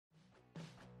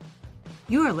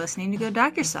You are listening to Go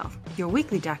Doc Yourself, your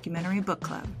weekly documentary book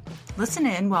club. Listen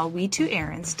in while we two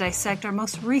Erins dissect our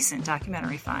most recent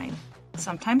documentary find.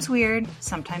 Sometimes weird,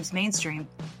 sometimes mainstream,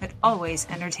 but always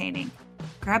entertaining.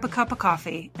 Grab a cup of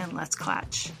coffee and let's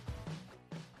clatch.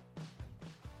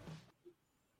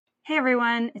 Hey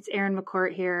everyone, it's Erin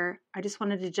McCourt here. I just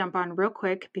wanted to jump on real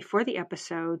quick before the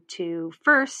episode to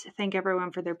first thank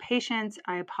everyone for their patience.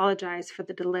 I apologize for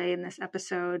the delay in this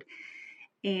episode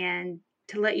and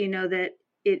to let you know that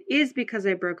it is because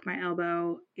I broke my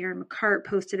elbow. Erin McCart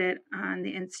posted it on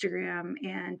the Instagram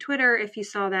and Twitter if you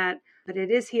saw that, but it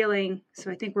is healing,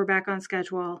 so I think we're back on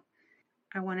schedule.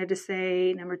 I wanted to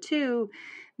say, number two,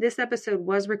 this episode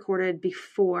was recorded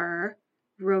before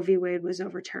Roe v. Wade was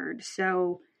overturned,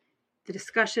 so the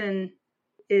discussion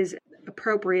is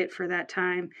appropriate for that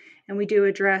time, and we do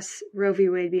address Roe v.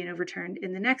 Wade being overturned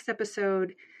in the next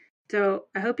episode, so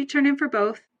I hope you turn in for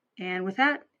both, and with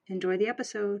that, enjoy the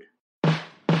episode.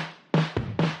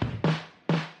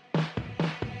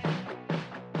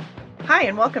 Hi,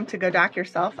 and welcome to Go Doc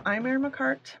Yourself. I'm Erin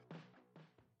McCart.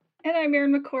 And I'm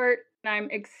Erin McCourt. I'm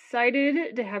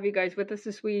excited to have you guys with us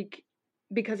this week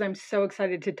because I'm so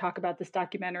excited to talk about this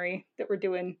documentary that we're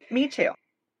doing. Me too.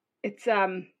 It's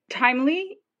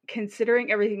timely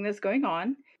considering everything that's going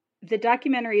on. The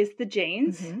documentary is The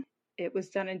Janes. Mm-hmm. It was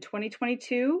done in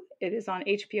 2022. It is on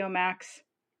HBO Max.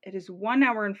 It is 1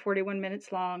 hour and 41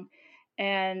 minutes long.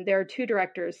 And there are two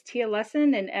directors, Tia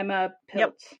Lesson and Emma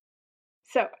Pilt. Yep.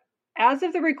 So, as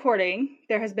of the recording,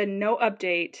 there has been no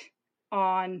update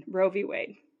on Roe v.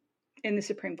 Wade in the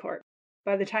Supreme Court.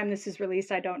 By the time this is released,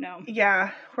 I don't know.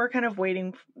 Yeah, we're kind of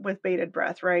waiting with bated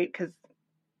breath, right? Because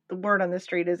the word on the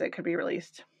street is it could be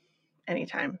released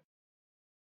anytime.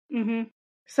 Mm-hmm.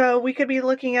 So we could be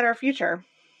looking at our future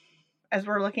as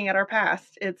we're looking at our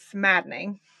past. It's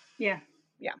maddening. Yeah.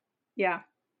 Yeah. Yeah.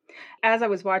 As I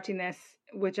was watching this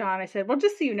with John, I said, well,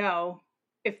 just so you know,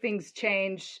 if things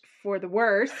change for the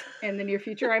worse in the near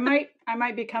future, I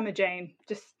might become a Jane.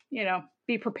 Just,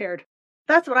 be prepared.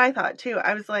 That's what I thought too.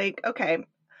 I was like, okay,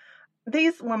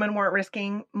 these women weren't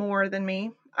risking more than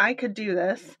me. I could do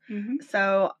this. Mm-hmm.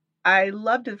 So I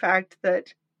loved the fact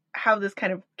that how this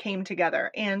kind of came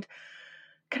together. And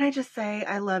can I just say,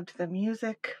 I loved the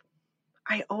music.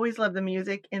 I always love the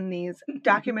music in these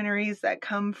documentaries that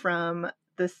come from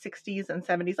the 60s and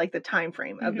 70s, like the time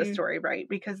frame of the story, right?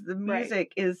 Because the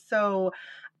music is so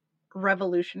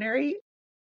revolutionary.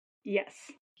 Yes.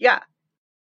 Yeah.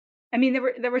 I mean,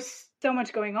 there was so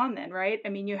much going on then, right? I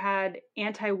mean, you had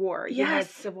anti-war, you had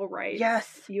civil rights,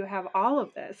 yes, you have all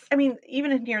of this. I mean,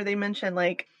 even in here they mentioned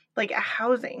like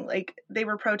housing, like they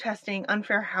were protesting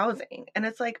unfair housing, and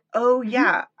it's like, oh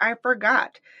yeah, I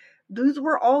forgot. Those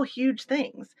were all huge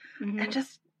things, and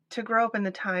just to grow up in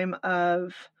the time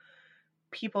of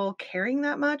people caring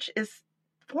that much is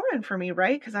foreign for me,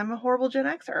 right? Because I'm a horrible Gen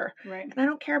Xer, right? And I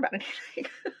don't care about anything.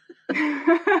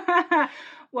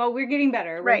 Well, we're getting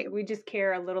better, right? We just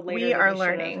care a little later. We are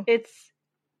learning. It's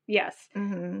yes,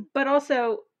 mm-hmm. But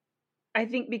also, I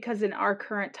think because in our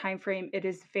current time frame, it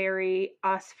is very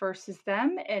us versus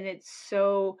them, and it's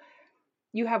so.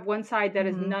 You have one side that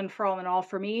is none for all and all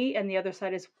for me, and the other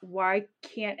side is why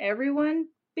can't everyone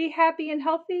be happy and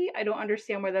healthy? I don't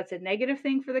understand why that's a negative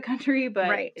thing for the country, but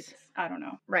it's, I don't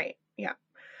know. Right. Yeah.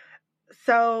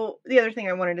 So the other thing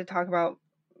I wanted to talk about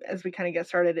as we kind of get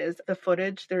started is the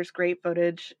footage. There's great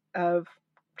footage of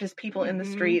just people in the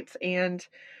streets, and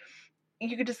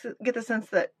you could just get the sense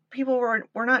that people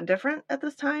were not different at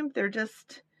this time. They're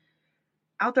just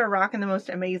out there rocking the most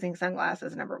amazing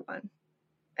sunglasses, number one.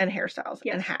 And hairstyles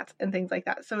and hats and things like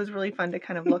that. So it was really fun to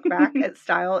kind of look back at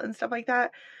style and stuff like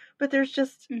that. But there's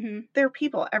just, there are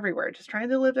people everywhere just trying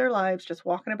to live their lives, just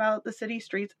walking about the city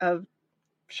streets of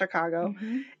Chicago.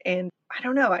 And I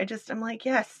don't know. I'm like,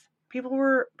 yes, people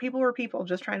were people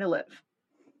just trying to live.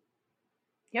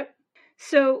 Yep.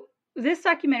 So this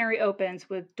documentary opens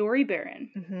with Dori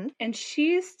Barron, and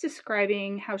she's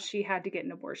describing how she had to get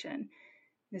an abortion.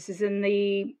 This is in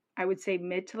the, I would say,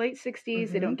 mid to late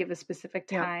 60s. They don't give a specific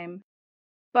time,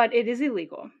 but it is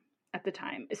illegal at the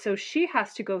time. So she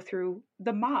has to go through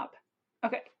the mob.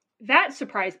 Okay, that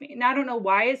surprised me. Now, I don't know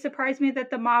why it surprised me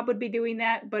that the mob would be doing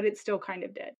that, but it still kind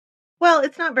of did. Well,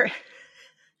 it's not very,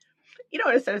 you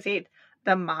don't associate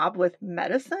the mob with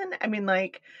medicine. I mean,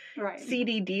 like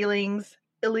CD dealings,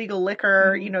 illegal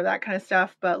liquor, that kind of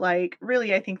stuff. But like,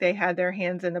 really, I think they had their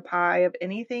hands in the pie of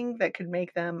anything that could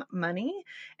make them money.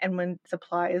 And when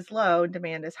supply is low,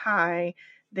 demand is high,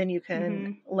 then you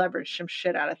can leverage some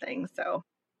shit out of things. So,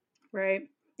 right.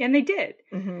 And they did.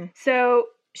 So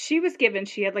she was given,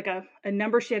 she had like a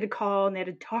number she had to call, and they had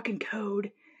to talk in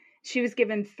code. She was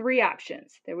given 3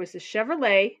 options. There was a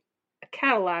Chevrolet, a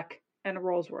Cadillac, and a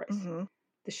Rolls Royce. Mm-hmm.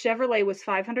 The Chevrolet was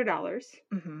 $500.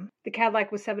 Mm-hmm. The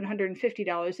Cadillac was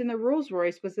 $750, and the Rolls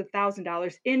Royce was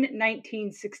 $1,000 in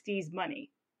 1960s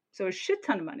money. So a shit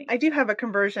ton of money. I do have a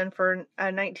conversion for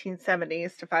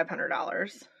 1970s to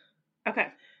 $500. Okay.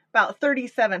 About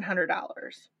 $3,700.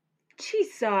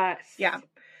 Jesus. Yeah.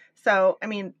 So, I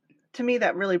mean, to me,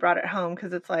 that really brought it home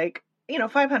because it's like,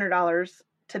 $500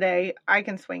 today, I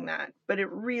can swing that. But it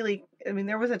really, I mean,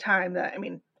 there was a time that,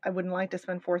 I wouldn't like to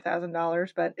spend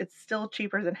 $4,000, but it's still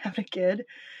cheaper than having a kid.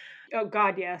 Oh,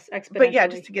 God, yes. Exponentially. But yeah,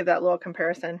 just to give that little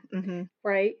comparison. Mm-hmm.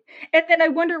 Right. And then I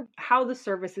wonder how the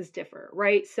services differ,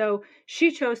 right? So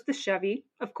she chose the Chevy,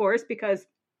 of course, because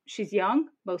she's young.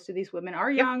 Most of these women are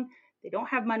young. They don't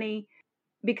have money.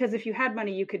 Because if you had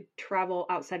money, you could travel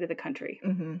outside of the country,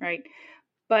 Mm-hmm. right?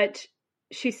 But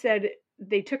she said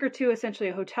they took her to essentially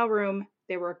a hotel room.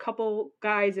 There were a couple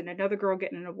guys and another girl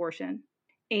getting an abortion.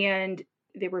 And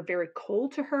they were very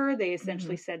cold to her. They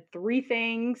essentially said 3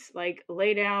 things, like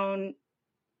lay down,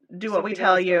 do what we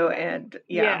tell you, and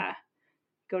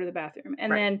go to the bathroom.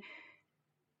 And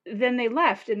then they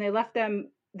left, and they left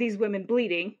these women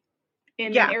bleeding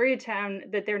in an area town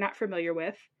that they're not familiar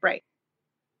with. Right.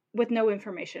 With no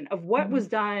information of what was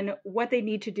done, what they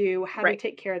need to do, how to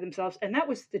take care of themselves. And that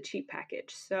was the cheap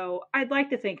package. So I'd like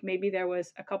to think maybe there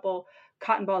was a couple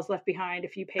cotton balls left behind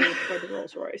if you paid for the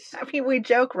Rolls Royce. I mean, we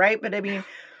joke, right? But I mean,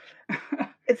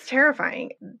 it's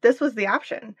terrifying. This was the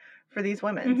option for these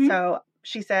women. Mm-hmm. So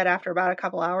she said after about a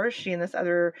couple hours, she and this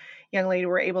other young lady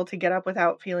were able to get up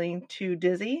without feeling too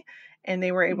dizzy. And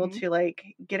they were able to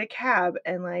like get a cab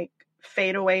and like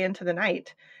fade away into the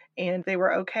night. And they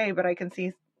were okay. But I can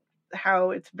see how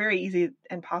it's very easy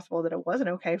and possible that it wasn't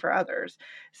okay for others.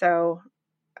 So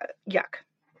yuck.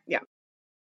 Yeah.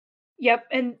 Yep.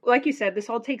 And like you said, this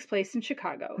all takes place in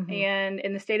Chicago and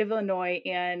in the state of Illinois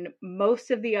and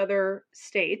most of the other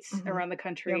states around the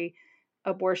country,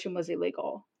 abortion was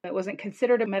illegal. It wasn't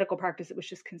considered a medical practice. It was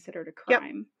just considered a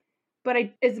crime. But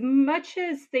as much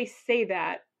as they say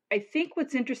that, I think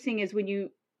what's interesting is when you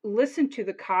listen to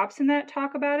the cops in that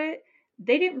talk about it,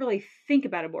 they didn't really think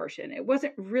about abortion. It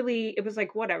wasn't really, it was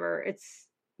like, whatever. It's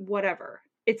whatever.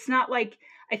 It's not like,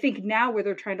 I think now where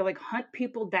they're trying to like hunt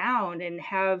people down and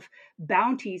have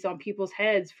bounties on people's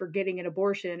heads for getting an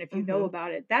abortion if you know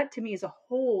about it. That to me is a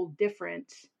whole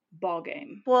different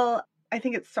ballgame. Well, I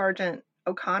think it's Sergeant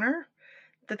O'Connor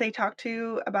that they talked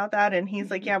to about that. And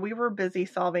he's like, yeah, we were busy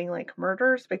solving like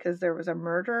murders because there was a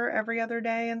murder every other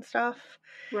day and stuff.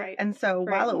 Right. And so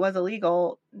while it was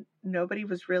illegal,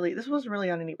 this was really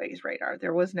on anybody's radar.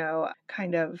 There was no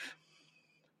kind of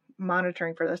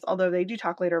monitoring for this. Although they do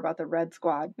talk later about the Red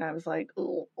Squad. And I was like,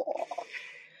 oh,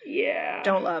 yeah.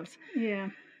 Don't loves. Yeah.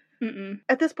 Mm-mm.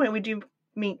 At this point, we do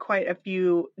meet quite a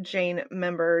few Jane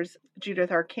members.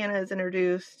 Judith Arcana is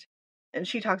introduced. And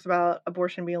she talks about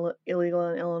abortion being illegal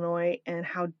in Illinois and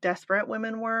how desperate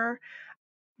women were.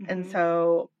 And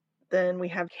so then we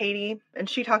have Katie, and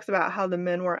she talks about how the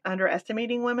men were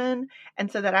underestimating women.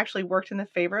 And so that actually worked in the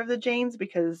favor of the Janes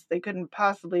because they couldn't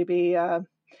possibly be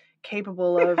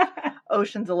capable of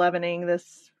Ocean's 11ing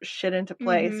this shit into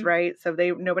place, right? So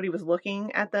nobody was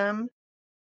looking at them.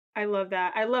 I love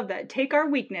that. I love that. Take our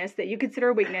weakness that you consider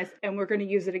a weakness, and we're going to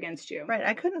use it against you. Right.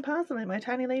 I couldn't possibly, my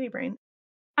tiny lady brain.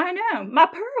 I know. My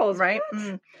pearls. Right.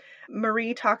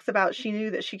 Marie talks about she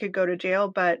knew that she could go to jail,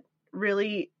 but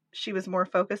really she was more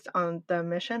focused on the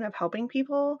mission of helping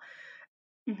people.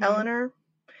 Eleanor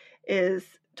is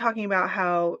talking about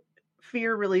how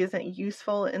fear really isn't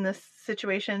useful in this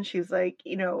situation. She's like,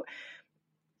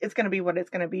 it's going to be what it's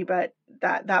going to be, but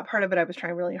that part of it I was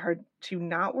trying really hard to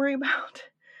not worry about.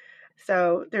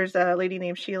 So there's a lady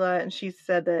named Sheila, and she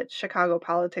said that Chicago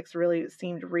politics really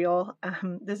seemed real.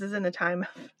 This is in the time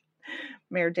of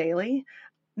Mayor Daley.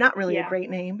 Not really a great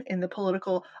name in the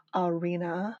political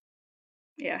arena.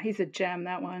 Yeah, he's a gem,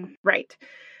 that one. Right.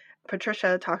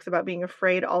 Patricia talks about being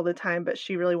afraid all the time, but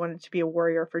she really wanted to be a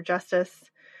warrior for justice.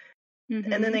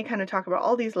 And then they kind of talk about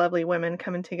all these lovely women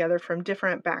coming together from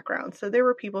different backgrounds. So there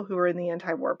were people who were in the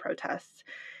anti-war protests.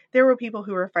 There were people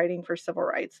who were fighting for civil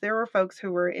rights. There were folks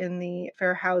who were in the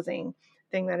fair housing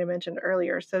thing that I mentioned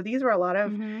earlier. So these were a lot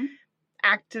of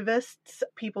activists,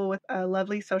 people with a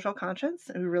lovely social conscience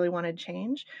who really wanted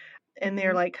change. And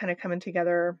they're like kind of coming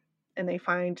together and they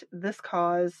find this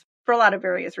cause for a lot of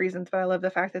various reasons. But I love the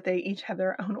fact that they each have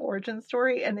their own origin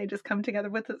story and they just come together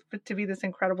to be this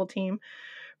incredible team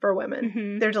for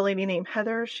women. There's a lady named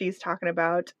Heather. She's talking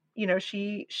about,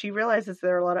 she realizes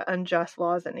there are a lot of unjust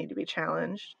laws that need to be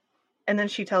challenged. And then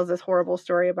she tells this horrible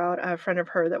story about a friend of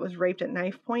her that was raped at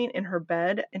knife point in her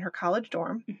bed in her college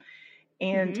dorm.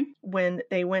 And Mm-hmm. when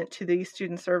they went to the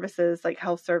student services, like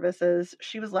health services,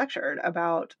 she was lectured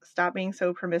about stop being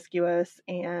so promiscuous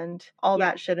and all Yeah.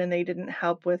 that shit. And they didn't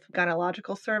help with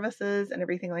gynecological services and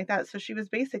everything like that. So she was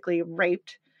basically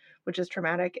raped, which is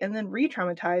traumatic, and then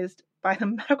re-traumatized by the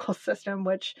medical system,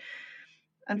 which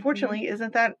unfortunately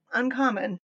isn't that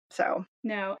uncommon. So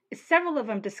Now, several of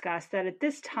them discuss that at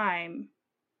this time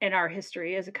in our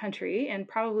history as a country, and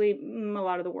probably a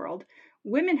lot of the world,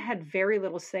 women had very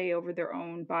little say over their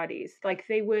own bodies. Like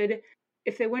they would,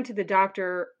 if they went to the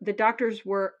doctors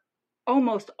were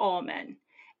almost all men,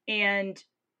 and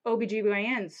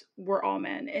OBGYNs were all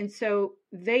men. And so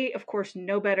they, of course,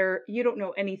 know better. You don't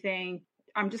know anything.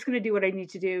 I'm just going to do what I need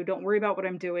to do. Don't worry about what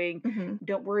I'm doing.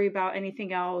 Don't worry about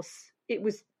anything else. It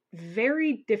was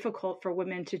very difficult for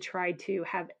women to try to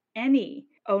have any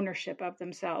ownership of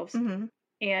themselves.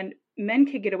 And men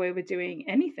could get away with doing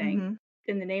anything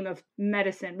in the name of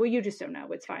medicine. Well, you just don't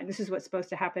know. It's fine. This is what's supposed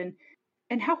to happen.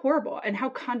 And how horrible and how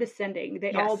condescending.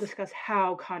 They all discuss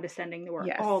how condescending they were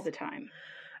all the time.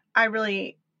 I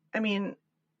mean,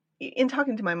 in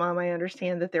talking to my mom, I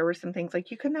understand that there were some things like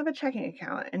you couldn't have a checking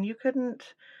account and you couldn't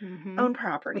own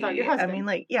property. Without your husband. I mean,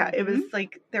 like, yeah, it was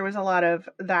like there was a lot of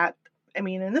that. I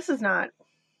mean, and this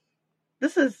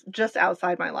is just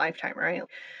outside my lifetime, right?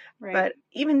 But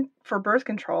even for birth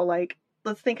control, like,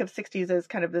 let's think of 60s as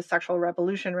kind of the sexual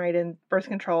revolution, right? And birth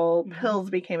control pills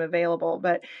became available,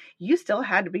 but you still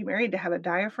had to be married to have a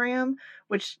diaphragm,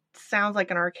 which sounds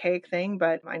like an archaic thing,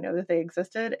 but I know that they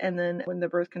existed. And then when the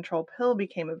birth control pill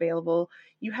became available,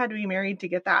 you had to be married to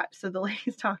get that. So the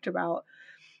ladies talked about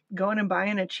going and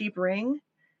buying a cheap ring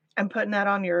and putting that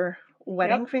on your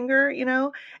wedding finger,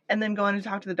 and then going to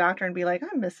talk to the doctor and be like,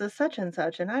 I'm Mrs. Such and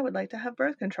such, and I would like to have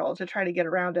birth control to try to get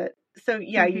around it. So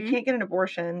yeah, you can't get an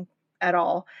abortion at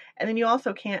all. And then you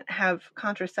also can't have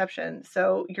contraception.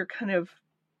 So you're kind of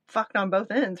fucked on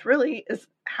both ends, really, is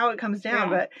how it comes down.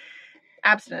 But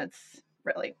abstinence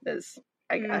really is,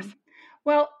 I guess.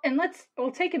 Well, and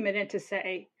we'll take a minute to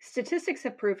say statistics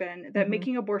have proven that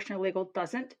making abortion illegal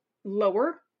doesn't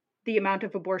lower the amount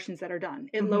of abortions that are done.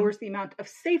 It lowers the amount of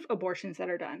safe abortions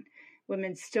that are done.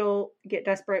 Women still get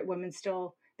desperate. Women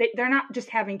still, they're not just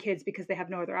having kids because they have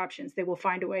no other options. They will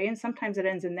find a way, and sometimes it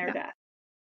ends in their death.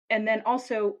 And then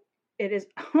also, it is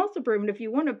also proven if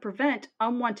you want to prevent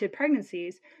unwanted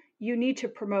pregnancies, you need to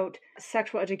promote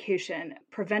sexual education,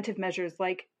 preventive measures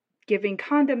like giving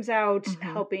condoms out,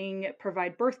 helping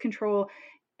provide birth control,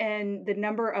 and the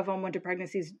number of unwanted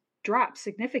pregnancies drops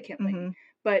significantly.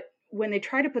 But when they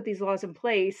try to put these laws in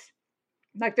place,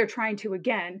 like they're trying to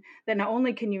again, then not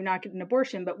only can you not get an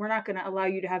abortion, but we're not going to allow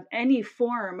you to have any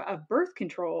form of birth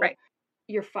control.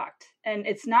 You're fucked. And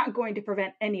it's not going to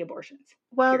prevent any abortions.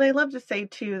 Well, they love to say,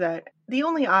 too, that the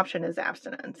only option is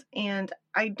abstinence. And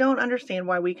I don't understand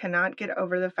why we cannot get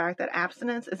over the fact that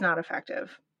abstinence is not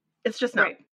effective. It's just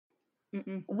not.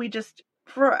 We just,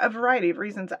 for a variety of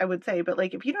reasons, I would say, but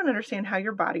like if you don't understand how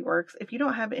your body works, if you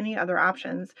don't have any other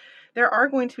options, there are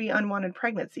going to be unwanted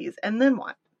pregnancies. And then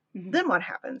what? Then what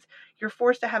happens? You're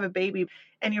forced to have a baby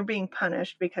and you're being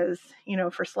punished because,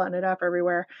 for slutting it up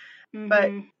everywhere.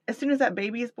 But as soon as that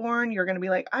baby is born, you're going to be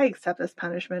like, I accept this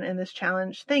punishment and this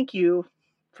challenge. Thank you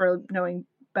for knowing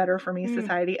better for me,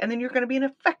 society. And then you're going to be an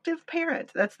effective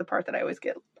parent. That's the part that I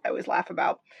always laugh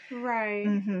about. Right.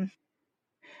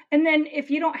 And then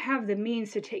if you don't have the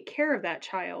means to take care of that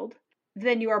child,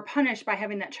 then you are punished by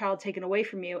having that child taken away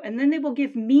from you. And then they will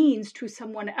give means to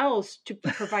someone else to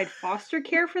provide foster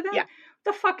care for them. What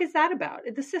the fuck is that about?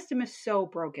 The system is so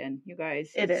broken, you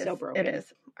guys. It's so broken. It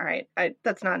is. All right.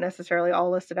 That's not necessarily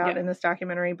all listed out in this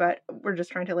documentary, but we're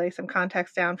just trying to lay some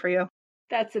context down for you.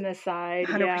 That's an aside.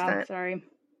 100%. Yeah, sorry.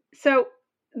 So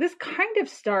this kind of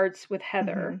starts with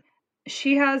Heather.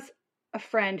 She has a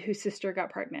friend whose sister got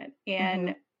pregnant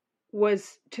and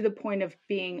was to the point of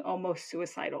being almost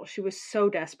suicidal. She was so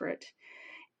desperate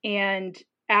and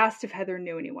asked if Heather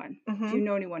knew anyone. Do you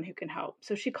know anyone who can help?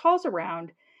 So she calls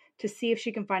around to see if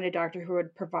she can find a doctor who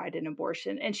would provide an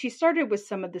abortion. And she started with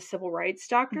some of the civil rights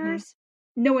doctors,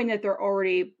 knowing that they're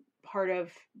already part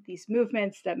of these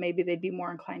movements, that maybe they'd be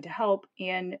more inclined to help.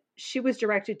 And she was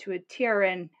directed to a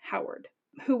TRN Howard,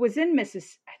 who was in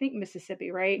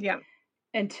Mississippi, right? Yeah.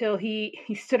 Until he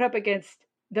stood up against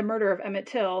the murder of Emmett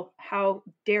Till. How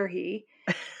dare he?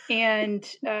 And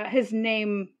his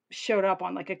name showed up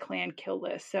on like a Klan kill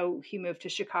list. So he moved to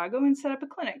Chicago and set up a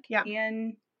clinic. Yeah.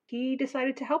 And he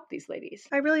decided to help these ladies.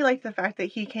 I really like the fact that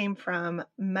he came from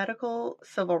medical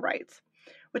civil rights,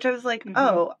 which I was like,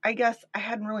 oh, I guess I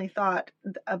hadn't really thought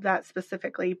of that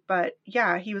specifically. But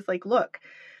yeah, he was like, look,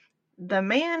 the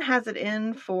man has it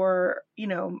in for,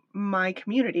 my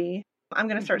community. I'm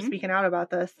going to start speaking out about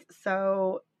this.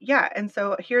 So yeah. And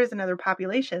so here's another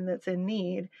population that's in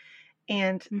need.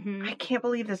 And I can't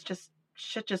believe this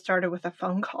shit just started with a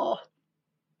phone call.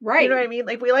 Right. You know what I mean?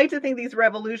 Like, we like to think these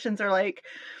revolutions are like,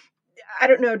 I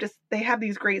don't know, just they have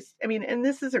these great, and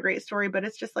this is a great story, but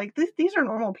it's just like, these are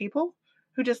normal people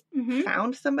who just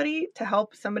found somebody to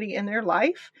help somebody in their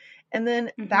life. And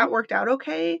then that worked out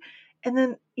okay. And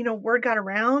then, word got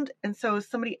around. And so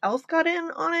somebody else got in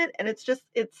on it. And it's just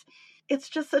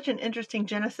such an interesting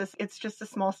genesis. It's just a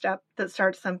small step that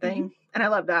starts something. And I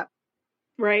love that.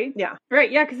 Right. Yeah. Right.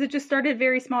 Yeah. Because it just started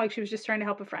very small. Like she was just trying to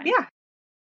help a friend. Yeah.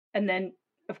 And then,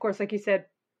 of course, like you said,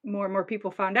 more and more people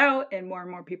found out and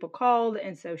more people called.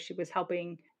 And so she was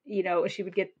helping, she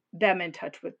would get them in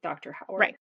touch with Dr. Howard.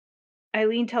 Right.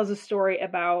 Eileen tells a story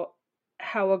about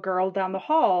how a girl down the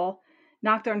hall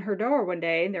knocked on her door one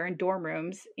day, and they're in dorm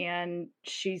rooms, and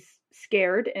she's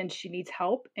scared and she needs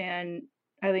help. And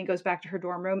Eileen goes back to her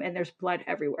dorm room and there's blood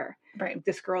everywhere. Right.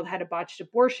 This girl had a botched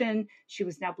abortion. She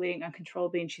was now bleeding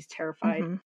uncontrollably and she's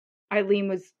terrified. Eileen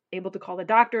was able to call the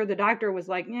doctor. The doctor was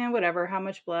like, yeah, whatever. How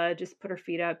much blood? Just put her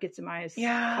feet up, get some ice,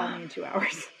 call me in 2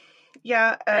 hours.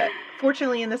 Yeah.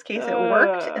 Fortunately, in this case, it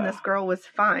worked and this girl was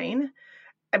fine.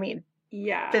 I mean,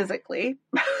 physically.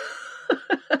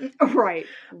 Right.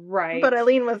 But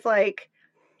Eileen was like,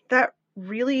 that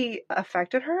really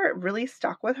affected her. It really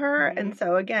stuck with her. And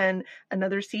so again,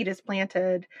 another seed is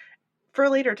planted for a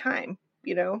later time,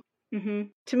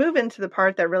 To move into the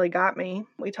part that really got me,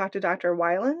 we talked to Dr.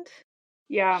 Weiland.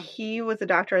 Yeah. He was a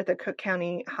doctor at the Cook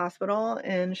County Hospital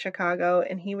in Chicago,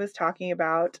 and he was talking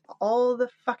about all the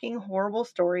fucking horrible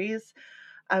stories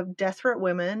of desperate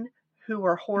women who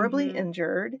were horribly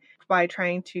injured by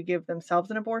trying to give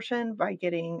themselves an abortion, by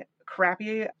getting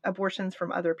crappy abortions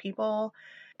from other people.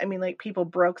 I mean, like, people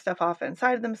broke stuff off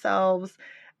inside of themselves.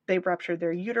 They ruptured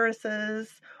their uteruses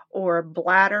or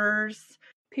bladders.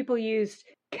 People used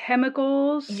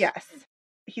chemicals. Yes.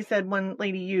 He said one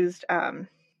lady used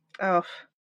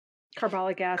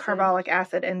carbolic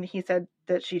acid. And he said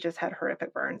that she just had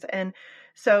horrific burns. And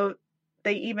so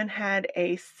they even had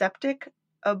a septic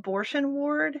abortion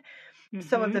ward.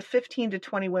 So of the 15 to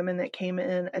 20 women that came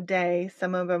in a day,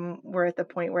 some of them were at the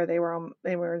point where they were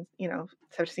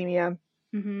septicemia.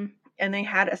 And they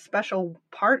had a special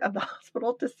part of the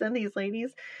hospital to send these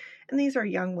ladies. And these are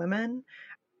young women.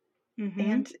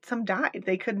 And some died.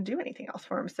 They couldn't do anything else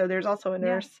for them. So there's also a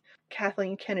nurse,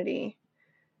 Kathleen Kennedy,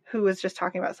 who was just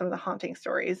talking about some of the haunting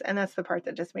stories. And that's the part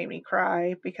that just made me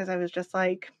cry, because I was just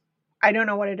like, I don't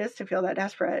know what it is to feel that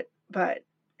desperate, but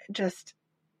just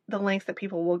the lengths that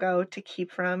people will go to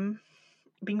keep from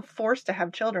being forced to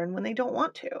have children when they don't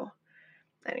want to.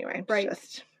 Anyway,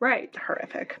 it's just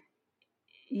horrific.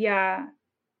 Yeah.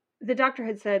 The doctor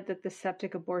had said that the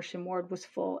septic abortion ward was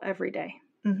full every day.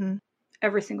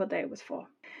 Every single day it was full.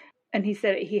 And he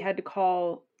said he had to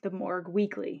call the morgue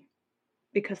weekly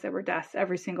because there were deaths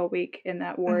every single week in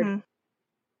that ward.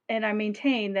 And I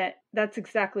maintain that that's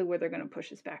exactly where they're going to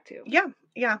push us back to. Yeah,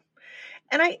 yeah.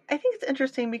 And I think it's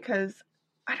interesting because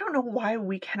I don't know why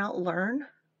we cannot learn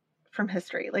from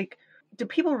history. Like, do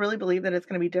people really believe that it's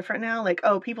going to be different now? Like,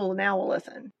 oh, people now will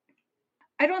listen.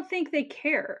 I don't think they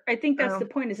care. I think that's the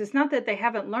point. Is it's not that they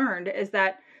haven't learned, is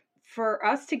that for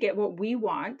us to get what we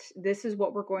want, this is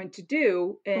what we're going to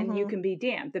do, and you can be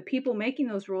damned. The people making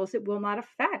those rules, it will not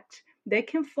affect. They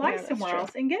can fly somewhere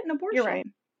else and get an abortion. You're right.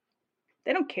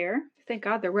 They don't care. Thank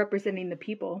God they're representing the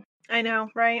people. I know,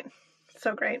 right?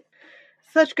 So great.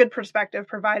 Such good perspective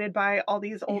provided by all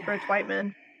these old rich white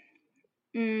men.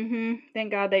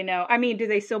 Thank God they know. I mean, do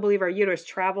they still believe our uterus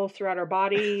travels throughout our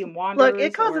body and wanders? Look,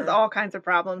 it causes all kinds of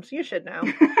problems. You should know.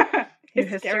 You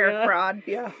hysteric broad.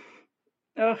 Yeah.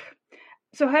 Ugh.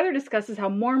 So Heather discusses how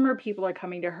more and more people are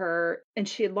coming to her, and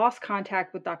she had lost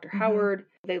contact with Dr. Howard.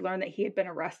 They learned that he had been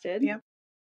arrested. Yeah.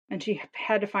 And she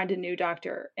had to find a new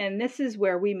doctor. And this is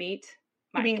where we meet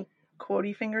Mike. You mean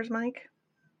Quotey Fingers Mike?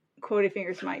 Quotey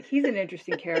Fingers Mike. He's an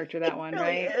interesting character, that one,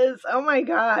 really right? Is. Oh my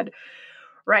God.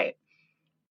 Right.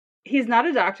 He's not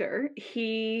a doctor.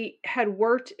 He had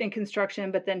worked in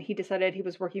construction, but then he decided he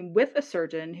was working with a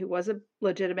surgeon who was a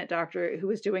legitimate doctor who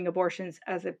was doing abortions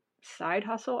as a side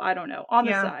hustle. I don't know, on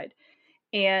the side.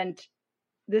 And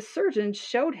this surgeon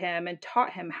showed him and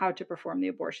taught him how to perform the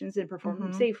abortions and perform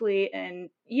them safely. And,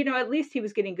 at least he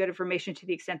was getting good information to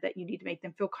the extent that you need to make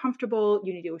them feel comfortable.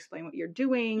 You need to explain what you're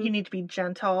doing. You need to be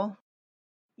gentle.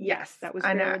 Yes, that was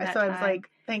I know. rare in that so time. I was like,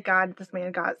 thank God this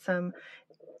man got some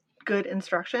good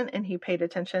instruction and he paid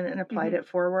attention and applied Mhm. it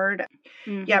forward.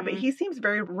 Yeah, but Mhm. he seems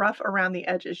very rough around the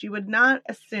edges. You would not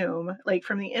assume, like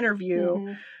from the interview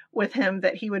Mhm. with him,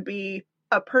 that he would be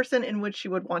a person in which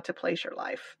you would want to place your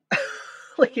life.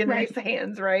 Like in Right. his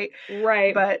hands, right?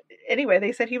 Right. But anyway,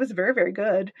 they said he was very, very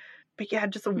good. But yeah,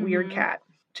 just a weird Mhm. cat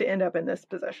to end up in this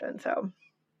position. So,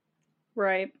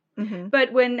 Right. mhm,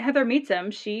 But when Heather meets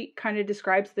him, she kind of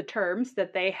describes the terms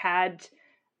that they had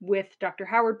with Dr.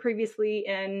 Howard previously,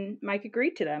 and Mike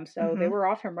agreed to them. So they mhm, were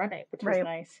off and running, which was right.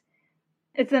 nice.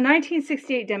 It's the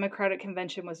 1968 Democratic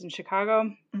Convention was in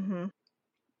Chicago. Mhm,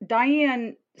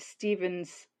 Diane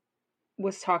Stevens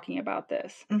was talking about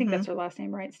this. I think mhm. that's her last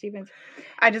name, right? Stevens.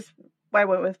 I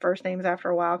went with first names after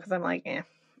a while because I'm like, eh.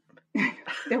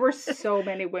 There were so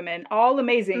many women, all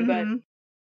amazing, Mhm.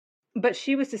 but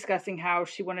she was discussing how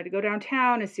she wanted to go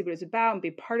downtown and see what it was about and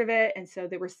be part of it. And so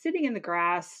they were sitting in the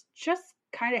grass, just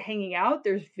kind of hanging out.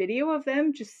 There's video of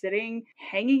them just sitting,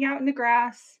 hanging out in the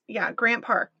grass. Yeah, Grant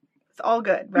Park. It's all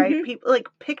good, right? Mm-hmm. People like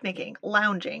picnicking,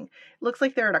 lounging. Looks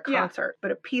like they're at a Yeah. concert,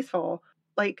 but a peaceful,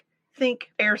 like,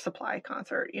 think Air Supply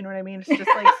concert. You know what I mean? It's just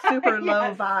like super low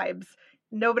Yes. vibes.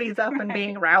 Nobody's up and Right.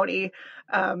 being rowdy.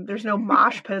 There's no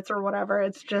mosh pits or whatever.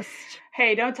 It's just,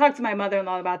 Hey, don't talk to my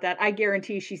mother-in-law about that. I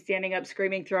guarantee she's standing up,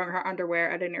 screaming, throwing her underwear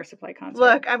at an Air Supply concert.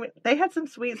 look, I mean, they had some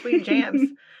sweet, sweet jams.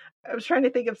 I was trying to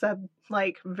think of some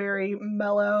like very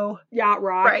mellow. Yacht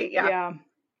rock. Right, yeah.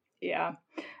 Yeah.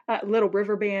 Little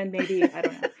river band, maybe. I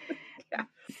don't know. Yeah.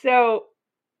 So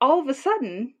all of a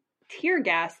sudden, tear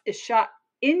gas is shot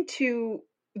into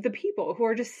the people who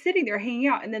are just sitting there hanging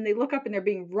out. And then they look up and they're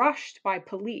being rushed by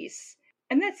police.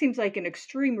 And that seems like an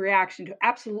extreme reaction to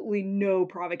absolutely no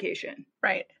provocation.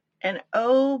 Right. And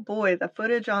oh boy, the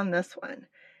footage on this one.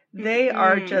 They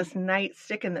are Mm-mm. just night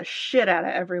sticking the shit out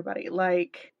of everybody.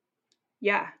 Like,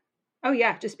 Yeah. Oh,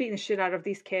 yeah. Just beating the shit out of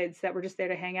these kids that were just there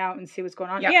to hang out and see what's going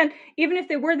on. yep. And even if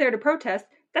they were there to protest,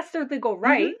 that's their legal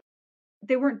right. Mhm.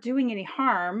 They weren't doing any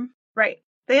harm. Right.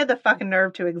 They had the fucking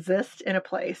nerve to exist in a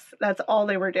place. That's all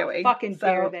they were doing. How fucking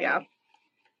dare they? Yeah.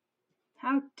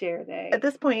 How dare they? At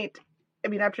this point, I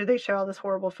mean, after they show all this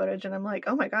horrible footage, and I'm like,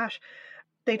 oh my gosh.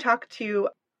 They talk to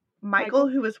Michael,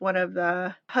 who was one of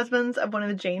the husbands of one of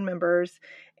the Jane members,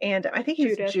 and I think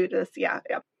he's Judas. Yeah.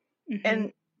 Mm-hmm.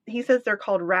 And he says they're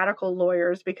called radical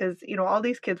lawyers because, you know, all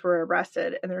these kids were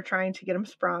arrested and they're trying to get them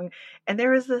sprung. And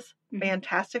there is this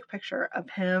fantastic picture of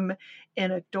him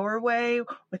in a doorway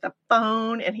with a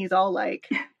phone, and he's all like,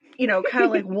 you know, kind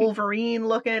of like Wolverine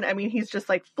looking. I mean, he's just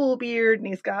like full beard, and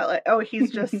he's got like, oh,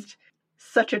 he's just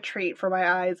such a treat for my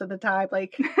eyes at the time.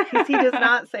 Like, he does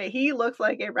not say, he looks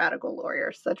like a radical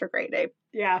lawyer. Such a great name.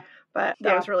 Yeah. But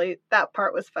that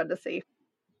part was fun to see.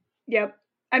 Yep.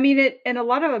 I mean, and a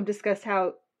lot of them discussed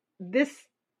how this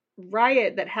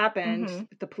riot that happened,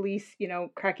 the police, you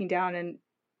know, cracking down and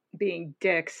being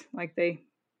dicks like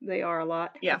they are a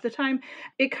lot at the time,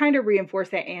 it kind of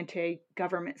reinforced that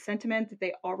anti-government sentiment that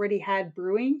they already had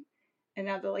brewing. And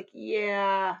now they're like,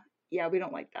 yeah, we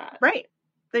don't like that. Right.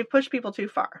 They push people too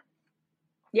far.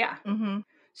 Yeah. Mm-hmm.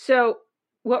 So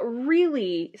what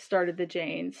really started the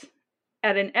Janes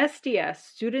at an SDS,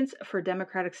 Students for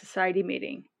Democratic Society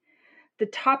meeting, the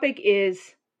topic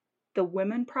is the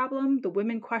women problem, the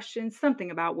women question,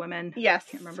 something about women. Yes.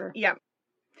 Can't remember. Yeah.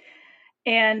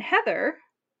 And Heather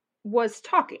was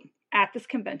talking at this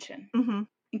convention. Mm-hmm.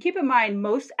 And keep in mind,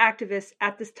 most activists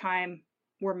at this time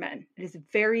were men. It is a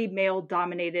very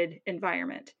male-dominated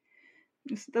environment.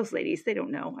 Those ladies, they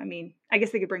don't know. I mean, I guess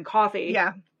they could bring coffee.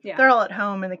 Yeah. They're all at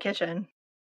home in the kitchen.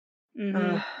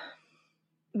 Mm-hmm.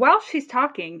 While she's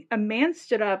talking, a man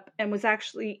stood up and was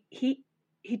actually, he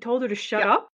told her to shut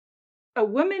up. A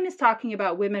woman is talking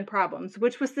about women problems,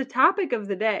 which was the topic of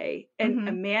the day. And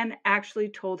a man actually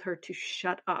told her to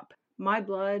shut up. My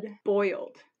blood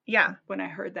boiled. Yeah. When I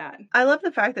heard that. I love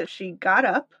the fact that she got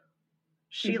up.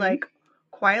 She like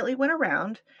quietly went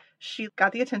around. She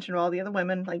got the attention of all the other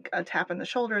women, like a tap on the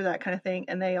shoulder, that kind of thing.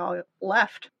 And they all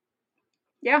left.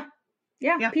 Yeah.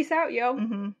 Peace out, yo.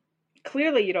 Mm-hmm.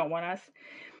 Clearly you don't want us.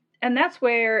 And that's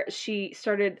where she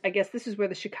started, I guess this is where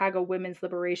the Chicago Women's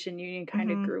Liberation Union kind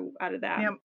of grew out of that.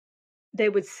 Yep. They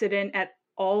would sit in at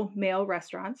all male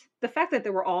restaurants. The fact that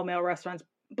there were all male restaurants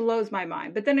blows my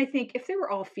mind. But then I think if there were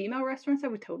all female restaurants, I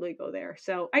would totally go there.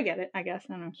 So I get it, I guess.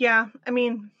 I don't know. Yeah. I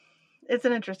mean, it's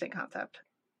an interesting concept.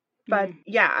 But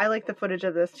yeah, I like the footage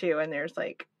of this too. And there's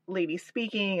like ladies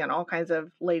speaking and all kinds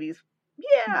of ladies.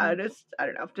 Yeah. Just, I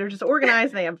don't know. They're just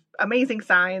organized and they have amazing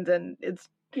signs, and it's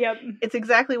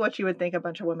exactly what you would think a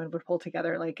bunch of women would pull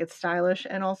together. Like, it's stylish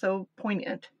and also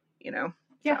poignant, you know?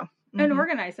 Yeah. So, and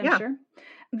organized, I'm sure.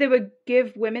 They would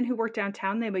give women who worked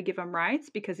downtown, they would give them rides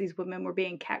because these women were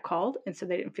being catcalled, and so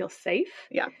they didn't feel safe.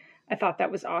 Yeah. I thought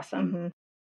that was awesome. Mm-hmm.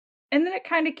 And then it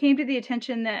kind of came to the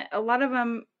attention that a lot of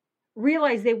them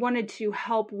realized they wanted to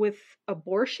help with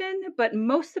abortion, but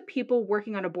most of the people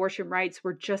working on abortion rights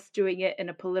were just doing it in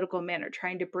a political manner,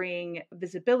 trying to bring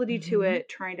visibility to it,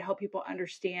 trying to help people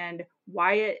understand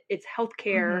why it's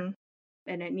healthcare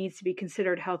and it needs to be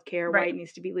considered healthcare, why it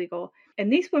needs to be legal.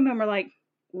 And these women were like,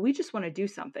 we just want to do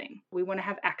something. We want to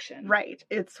have action. Right.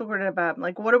 It's sort of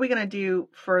like, what are we going to do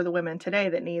for the women today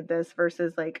that need this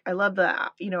versus like, I love the,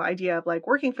 idea of like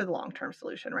working for the long-term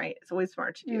solution, right? It's always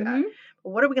smart to do that. But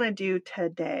what are we going to do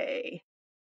today?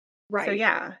 Right. So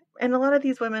yeah. And a lot of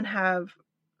these women have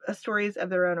stories of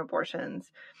their own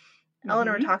abortions.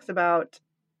 Eleanor talks about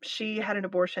she had an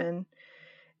abortion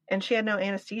and she had no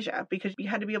anesthesia because you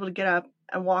had to be able to get up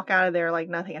and walk out of there like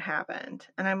nothing had happened.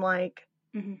 And I'm like,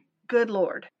 good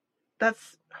Lord,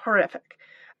 that's horrific.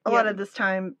 A lot of this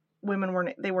time, women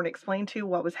weren't explained to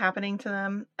what was happening to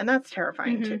them, and that's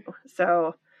terrifying too.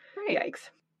 So,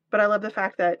 yikes. But I love the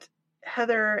fact that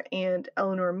Heather and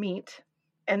Eleanor meet,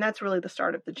 and that's really the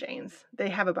start of the Janes. They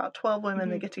have about 12 women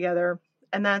that get together,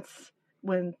 and that's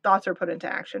when thoughts are put into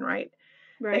action, right?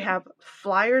 They have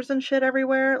flyers and shit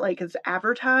everywhere, like it's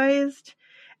advertised,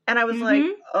 and I was like,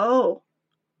 oh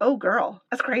girl,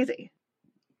 that's crazy.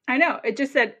 I know. It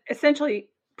just said, essentially,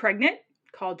 pregnant,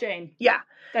 call Jane. Yeah.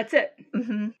 That's it.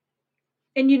 And,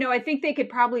 I think they could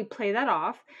probably play that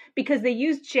off because they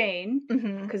used Jane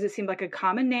because it seemed like a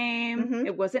common name.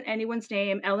 It wasn't anyone's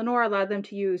name. Eleanor allowed them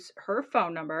to use her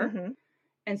phone number.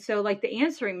 And so, like, the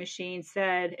answering machine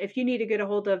said, if you need to get a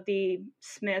hold of the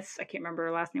Smiths, I can't remember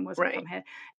her last name, was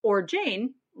or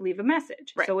Jane, leave a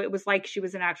message. So it was like she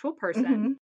was an actual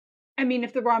person. I mean,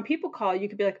 if the wrong people call, you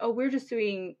could be like, oh, we're just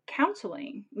doing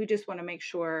counseling. We just want to make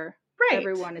sure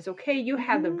everyone is okay. You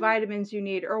have the vitamins you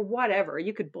need or whatever.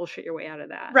 You could bullshit your way out of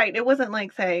that. Right. It wasn't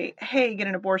like, say, hey, get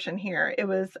an abortion here. It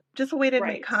was just a way to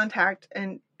make contact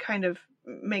and kind of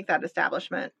make that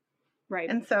establishment. Right.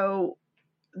 And so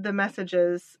the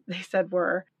messages, they said,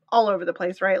 were all over the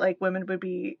place, right? Like women would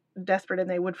be desperate and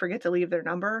they would forget to leave their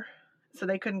number. So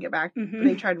they couldn't get back.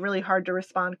 They tried really hard to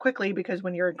respond quickly because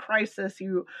when you're in crisis,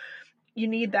 you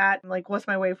need that, like, what's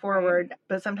my way forward?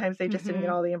 But sometimes they just didn't get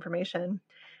all the information.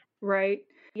 Right.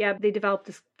 Yeah, they developed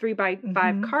this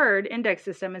 3x5 card index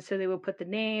system. And so they would put the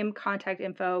name, contact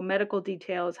info, medical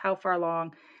details, how far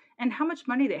along, and how much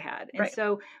money they had. And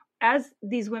so as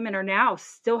these women are now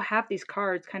still have these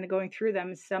cards kind of going through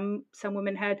them, some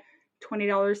women had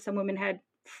 $20, some women had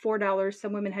 $4,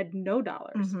 some women had no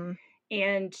dollars.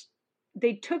 And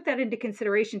they took that into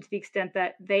consideration to the extent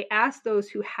that they asked those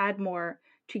who had more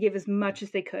to give as much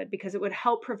as they could because it would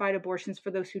help provide abortions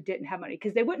for those who didn't have money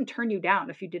because they wouldn't turn you down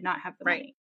if you did not have the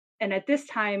money. And at this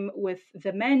time with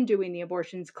the men doing the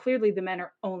abortions, clearly the men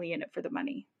are only in it for the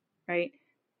money, right?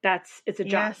 It's a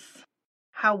job. Yes.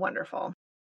 How wonderful.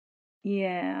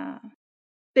 Yeah.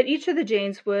 But each of the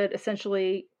Janes would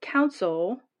essentially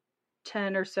counsel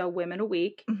 10 or so women a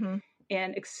week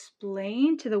and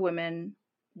explain to the women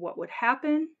what would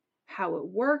happen, how it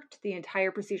worked, the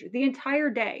entire procedure, the entire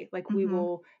day. Like, we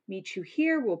will meet you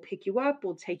here, we'll pick you up,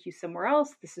 we'll take you somewhere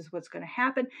else. This is what's going to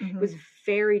happen. It was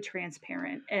very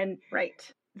transparent. And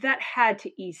that had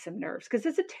to ease some nerves because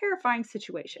it's a terrifying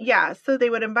situation. Yeah. So they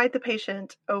would invite the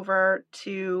patient over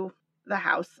to the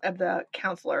house of the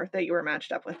counselor that you were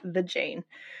matched up with, the Jane.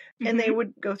 And they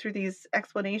would go through these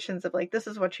explanations of like, this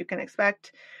is what you can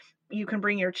expect. You can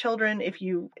bring your children if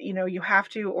you have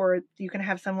to, or you can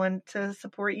have someone to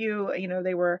support you.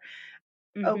 They were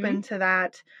open to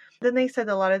that. Then they said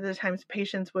a lot of the times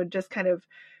patients would just kind of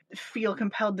feel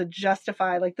compelled to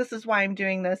justify, like, this is why I'm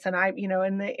doing this. And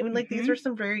these are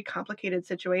some very complicated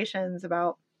situations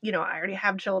about, I already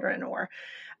have children, or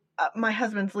my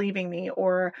husband's leaving me,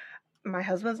 or my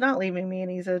husband's not leaving me and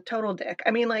he's a total dick.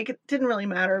 I mean, like, it didn't really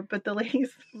matter, but the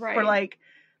ladies were like,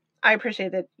 I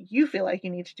appreciate that you feel like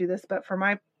you need to do this, but from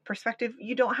my perspective,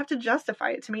 you don't have to justify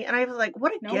it to me. And I was like,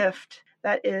 what a gift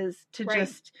that is to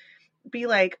just be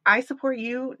like, I support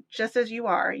you just as you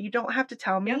are. You don't have to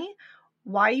tell me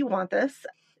why you want this.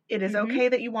 It is okay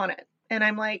that you want it. And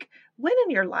I'm like, when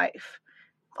in your life,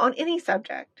 on any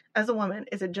subject, as a woman,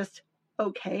 is it just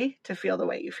okay to feel the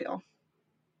way you feel?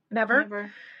 Never.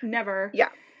 Yeah.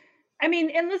 I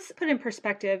mean, and let's put in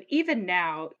perspective, even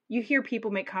now, you hear people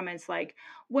make comments like,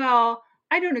 well,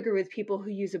 I don't agree with people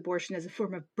who use abortion as a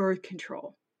form of birth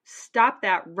control. Stop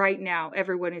that right now,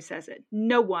 everyone who says it.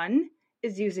 No one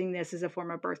is using this as a form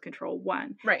of birth control,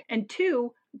 one. Right. And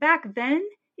two, back then,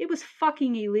 it was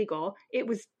fucking illegal. It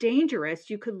was dangerous.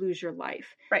 You could lose your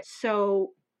life. Right.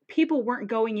 So people weren't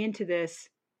going into this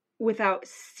without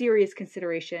serious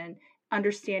consideration,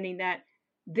 understanding that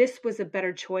this was a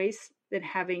better choice than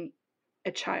having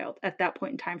a child at that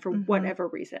point in time for whatever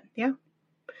reason. Yeah.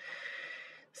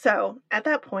 So at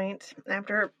that point,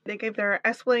 after they gave their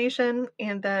explanation,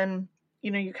 and then,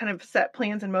 you kind of set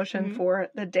plans in motion for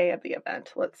the day of the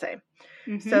event, let's say.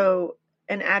 So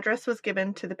an address was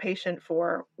given to the patient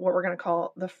for what we're going to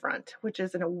call the front, which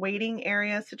is an awaiting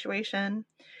area situation.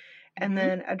 And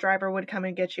then a driver would come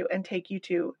and get you and take you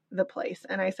to the place.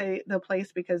 And I say the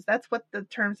place because that's what the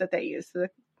terms that they use. So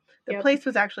the place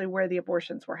was actually where the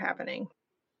abortions were happening.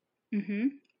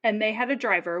 And they had a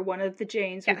driver. One of the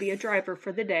Janes would be a driver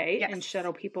for the day and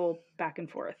shuttle people back and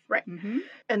forth. Right.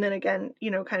 And then again,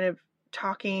 kind of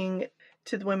talking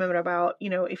to the women about,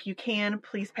 if you can,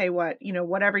 please pay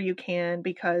whatever you can,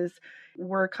 because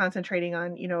we're concentrating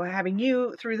on, having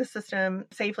you through the system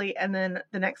safely. And then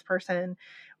the next person,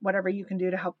 whatever you can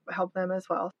do to help them as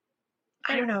well.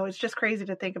 I don't know. It's just crazy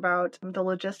to think about the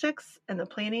logistics and the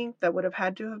planning that would have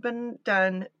had to have been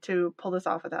done to pull this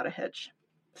off without a hitch.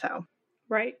 So.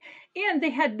 Right. And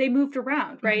they moved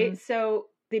around, right? So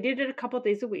they did it a couple of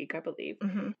days a week, I believe.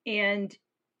 And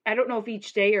I don't know if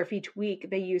each day or if each week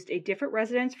they used a different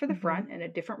residence for the front and a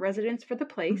different residence for the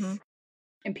place.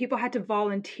 And people had to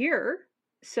volunteer.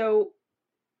 So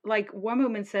like one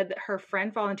woman said that her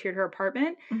friend volunteered her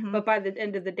apartment, but by the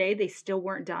end of the day, they still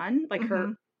weren't done. Like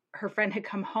her friend had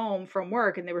come home from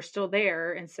work and they were still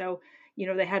there. And so,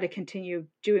 they had to continue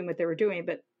doing what they were doing,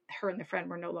 but her and the friend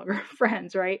were no longer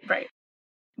friends, right? Right.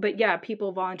 But yeah,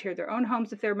 people volunteered their own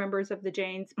homes if they're members of the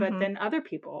Janes, but then other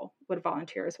people would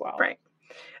volunteer as well. Right.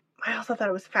 I also thought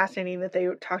it was fascinating that they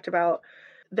talked about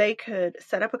they could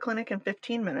set up a clinic in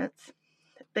 15 minutes.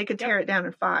 They could tear it down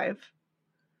in 5.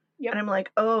 And I'm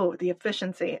like, oh, the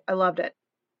efficiency. I loved it.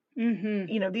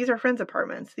 These are friends'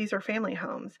 apartments. These are family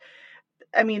homes.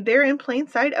 I mean, they're in plain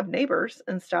sight of neighbors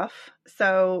and stuff.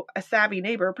 So a savvy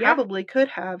neighbor probably could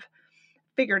have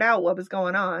figured out what was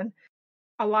going on.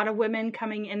 A lot of women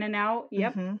coming in and out.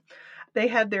 They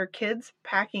had their kids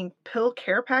packing pill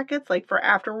care packets, like for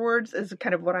afterwards, is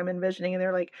kind of what I'm envisioning. And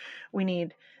they're like, we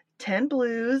need 10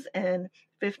 blues and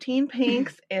 15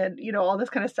 pinks and, all this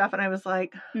kind of stuff. And I was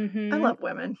like, I love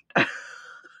women.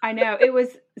 I know. It was,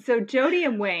 so Jody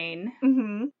and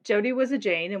Wayne, Jody was a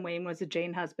Jane and Wayne was a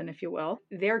Jane husband, if you will.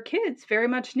 Their kids very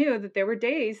much knew that there were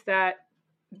days that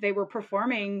they were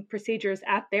performing procedures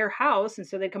at their house. And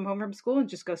so they'd come home from school and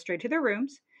just go straight to their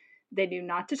rooms. They knew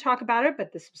not to talk about it,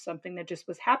 but this was something that just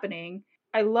was happening.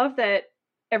 I love that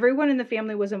everyone in the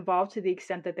family was involved to the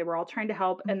extent that they were all trying to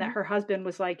help and that her husband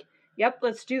was like, yep,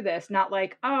 let's do this. Not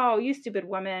like, oh, you stupid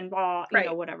woman, blah, you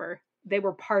know, whatever. They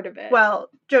were part of it. Well,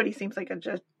 Jody seems like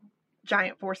a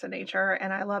giant force of nature,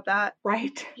 and I love that.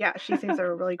 Right. Yeah, she seems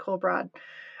a really cool broad.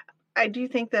 I do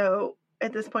think, though,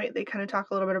 at this point, they kind of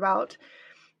talk a little bit about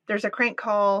there's a crank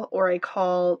call or a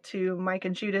call to Mike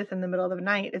and Judith in the middle of the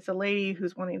night. It's a lady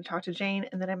who's wanting to talk to Jane,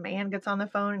 and then a man gets on the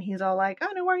phone, and he's all like,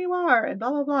 I know where you are, and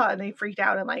blah, blah, blah. And they freaked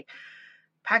out and, like,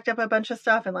 packed up a bunch of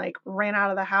stuff and, like, ran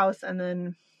out of the house and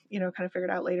then, kind of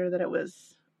figured out later that it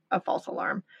was a false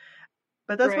alarm.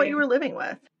 But that's what you were living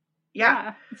with.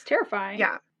 Yeah. It's terrifying.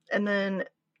 Yeah. And then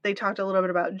they talked a little bit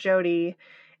about Jody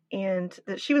and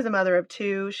that she was a mother of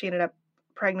 2. She ended up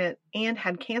pregnant and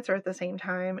had cancer at the same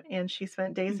time. And she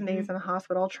spent days and days in the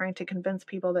hospital trying to convince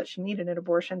people that she needed an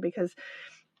abortion because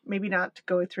maybe not to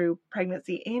go through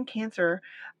pregnancy and cancer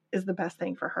is the best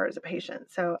thing for her as a patient.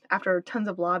 So after tons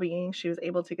of lobbying, she was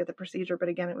able to get the procedure. But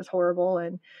again, it was horrible.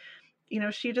 And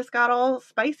she just got all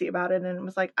spicy about it and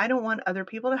was like, I don't want other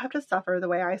people to have to suffer the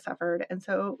way I suffered. And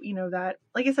so, that,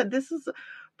 like I said, this is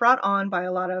brought on by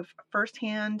a lot of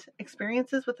firsthand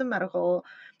experiences with the medical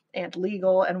and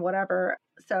legal and whatever.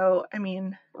 So, I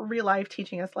mean, real life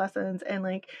teaching us lessons. And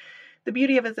like the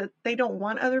beauty of it is that they don't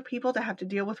want other people to have to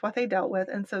deal with what they dealt with.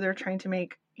 And so they're trying to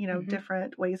make,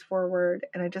 different ways forward.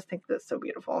 And I just think that's so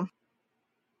beautiful.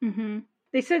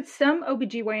 They said some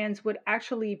OBGYNs would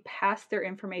actually pass their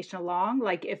information along.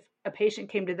 Like if a patient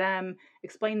came to them,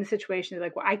 explain the situation, they're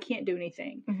like, well, I can't do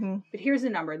anything. But here's a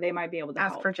number. They might be able to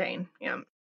ask help. for Jane. Yeah.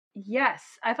 Yes.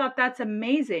 I thought that's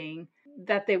amazing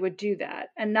that they would do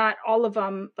that. And not all of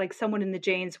them, like someone in the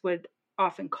Janes would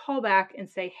often call back and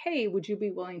say, hey, would you be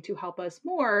willing to help us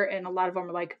more? And a lot of them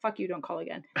are like, fuck you, don't call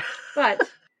again. But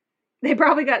they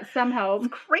probably got some help.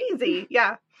 It's crazy.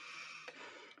 Yeah.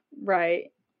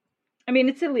 Right. I mean,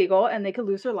 it's illegal and they could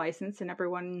lose their license and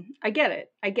everyone, I get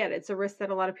it. It's a risk that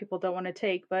a lot of people don't want to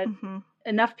take, but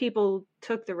enough people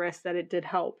took the risk that it did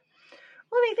help.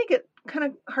 Well, and I think it kind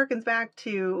of harkens back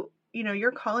to,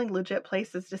 you're calling legit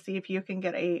places to see if you can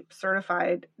get a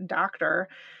certified doctor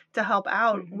to help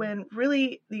out when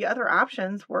really the other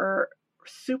options were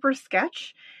super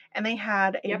sketch. And they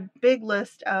had a big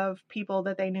list of people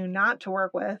that they knew not to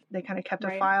work with. They kind of kept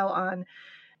a file on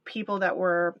people that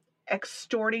were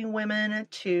extorting women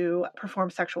to perform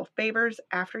sexual favors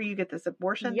after you get this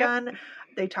abortion done.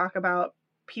 They talk about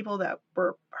people that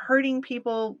were hurting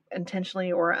people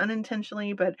intentionally or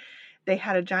unintentionally, but they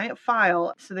had a giant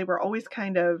file. So they were always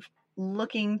kind of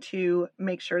looking to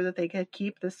make sure that they could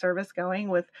keep the service going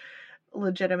with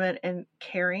legitimate and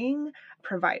caring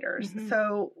providers.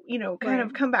 So, you know, kind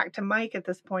of come back to Mike at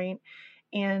this point,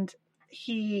 and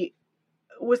he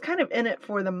was kind of in it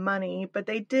for the money, but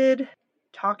they did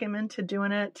talk him into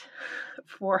doing it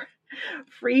for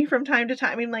free from time to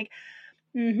time. I mean, like,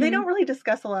 they don't really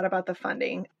discuss a lot about the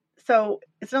funding. So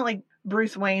it's not like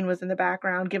Bruce Wayne was in the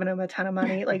background giving him a ton of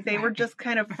money. Like, they were just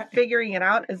kind of figuring it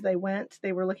out as they went.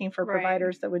 They were looking for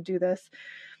providers that would do this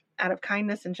out of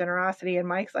kindness and generosity. And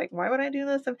Mike's like, why would I do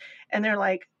this? And they're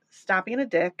like, stop being a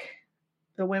dick.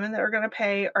 The women that are going to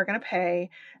pay are going to pay.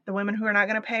 The women who are not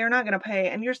going to pay are not going to pay.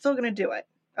 And you're still going to do it.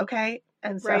 Okay.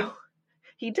 And so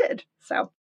he did.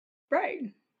 So. Right.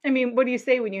 I mean, what do you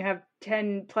say when you have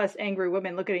 10 plus angry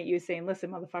women looking at you saying,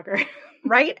 listen, motherfucker.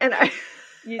 Right. And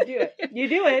you do it. You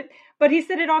do it. But he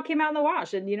said it all came out in the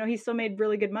wash, and, you know, he still made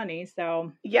really good money.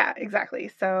 So yeah,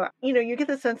 exactly. So, you know, you get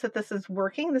the sense that this is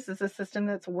working. This is a system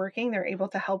that's working. They're able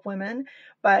to help women,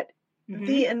 but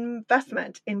the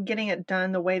investment in getting it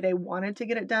done the way they wanted to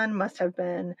get it done must have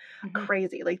been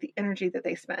crazy. Like, the energy that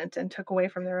they spent and took away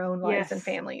from their own lives and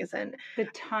families, and the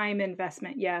time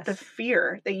investment. Yes. The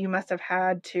fear that you must have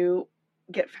had to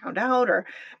get found out, or,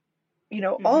 you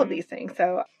know, all of these things.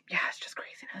 So yeah, it's just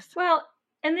craziness. Well,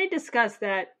 and they discussed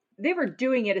that they were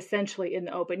doing it essentially in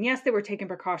the open. Yes, they were taking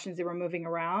precautions. They were moving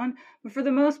around, but for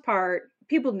the most part,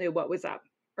 people knew what was up,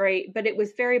 right? But it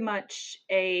was very much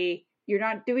you're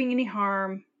not doing any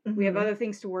harm. We have other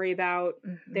things to worry about.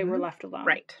 They were left alone.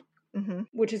 Right.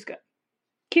 Which is good.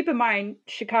 Keep in mind,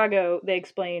 Chicago, they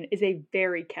explain, is a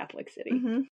very Catholic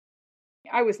city.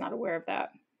 I was not aware of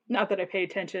that. Not that I pay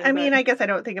attention. I mean, I guess I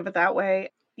don't think of it that way.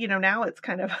 You know, now it's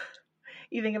kind of,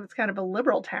 you think of it's kind of a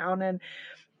liberal town, and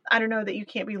I don't know that you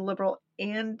can't be liberal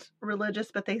and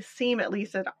religious, but they seem, at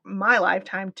least in my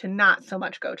lifetime, to not so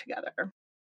much go together.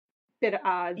 Bit of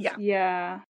odds.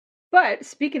 Yeah. But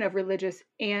speaking of religious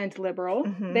and liberal,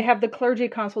 they have the clergy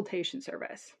consultation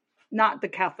service, not the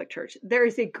Catholic Church. There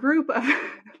is a group of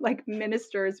like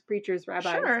ministers, preachers,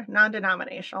 rabbis. Sure,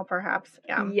 non-denominational perhaps.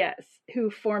 Yeah. Yes, who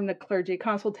form the clergy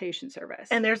consultation service.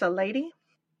 And there's a lady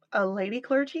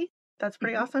clergy. That's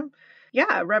pretty awesome.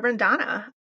 Yeah, Reverend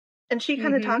Donna. And she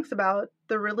kind of talks about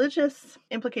the religious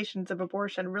implications of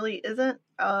abortion really isn't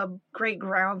great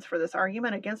grounds for this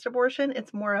argument against abortion.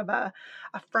 It's more of a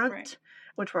front,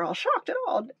 which we're all shocked at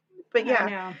all. But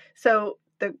yeah, so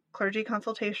the clergy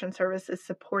consultation service is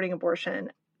supporting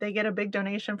abortion. They get a big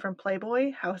donation from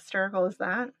Playboy. How hysterical is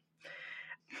that?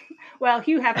 Well,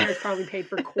 Hugh Hefner has probably paid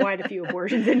for quite a few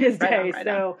abortions in his day.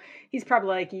 So he's probably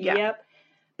like, yep.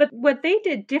 But what they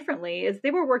did differently is they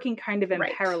were working kind of in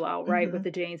parallel, with the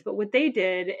Janes. But what they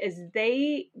did is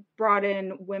they brought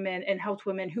in women and helped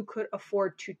women who could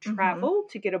afford to travel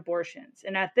to get abortions.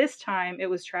 And at this time, it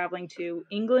was traveling to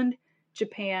England,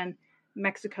 Japan,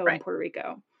 Mexico, and Puerto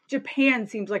Rico. Japan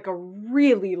seems like a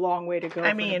really long way to go.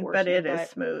 I mean, but it is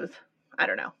smooth. I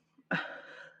don't know.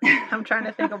 I'm trying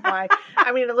to think of why.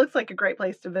 I mean, it looks like a great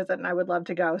place to visit, and I would love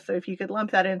to go. So if you could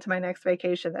lump that into my next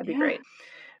vacation, that'd be great.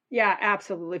 Yeah,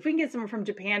 absolutely. If we can get someone from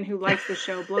Japan who likes the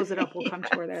show, blows it up, we'll come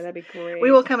tour there. That'd be great. We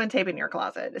will come and tape in your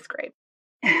closet. It's great.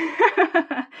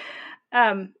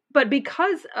 But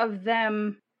because of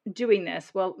them doing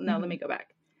this, well, no, let me go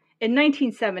back. In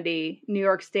 1970, New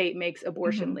York State makes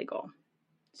abortion legal.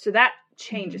 So that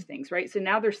changes things, right? So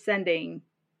now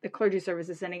the clergy service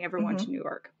is sending everyone to New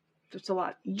York. So it's a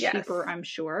lot cheaper, I'm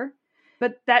sure.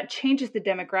 But that changes the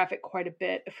demographic quite a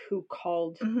bit of who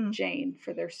called Jane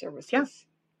for their services. Yeah.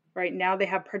 Right now they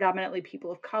have predominantly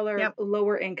people of color,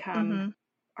 lower income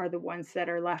are the ones that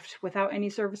are left without any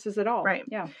services at all. Right.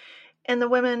 Yeah. And the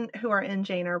women who are in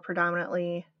Jane are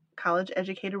predominantly college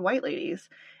educated white ladies.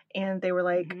 And they were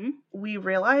like, we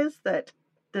realized that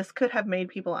this could have made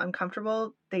people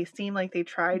uncomfortable. They seem like they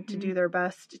tried to do their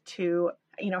best to,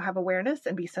 you know, have awareness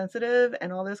and be sensitive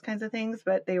and all those kinds of things.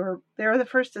 But they were the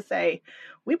first to say,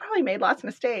 we probably made lots of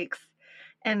mistakes.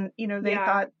 And, you know, they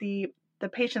thought the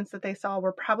patients that they saw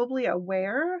were probably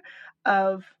aware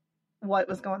of what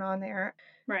was going on there.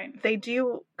 Right. They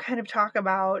do kind of talk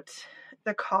about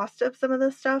the cost of some of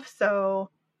this stuff. So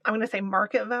I'm going to say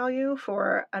market value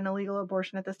for an illegal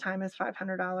abortion at this time is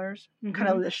 $500, kind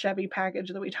of the Chevy package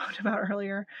that we talked about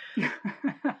earlier.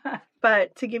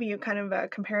 But to give you kind of a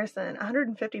comparison,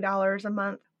 $150 a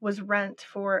month was rent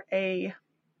for a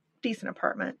decent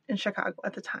apartment in Chicago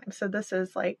at the time. So this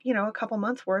is like, a couple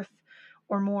months worth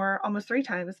or more, almost 3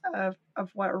 times of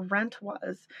what rent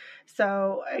was.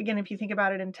 So again, if you think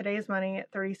about it in today's money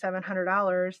at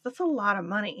 $3,700, that's a lot of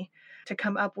money to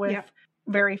come up with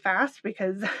very fast,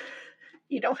 because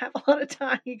you don't have a lot of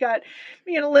time. You got,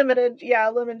 limited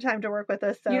time to work with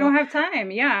this. So you don't have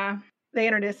time. Yeah. They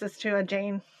introduced us to a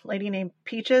Jane lady named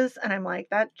Peaches, and I'm like,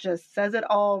 that just says it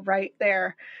all right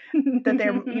there. That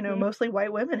they're, mostly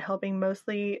white women helping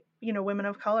mostly, women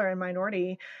of color and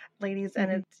minority ladies.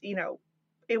 And it's,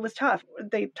 it was tough.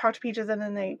 They talked to Peaches, and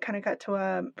then they kind of cut to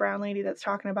a brown lady that's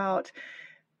talking about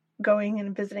going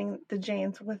and visiting the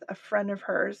Janes with a friend of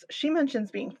hers. She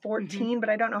mentions being 14, but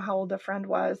I don't know how old the friend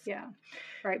was. Yeah.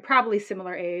 Right. Probably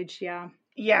similar age. Yeah.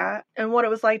 Yeah. And what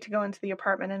it was like to go into the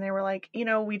apartment, and they were like,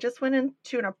 we just went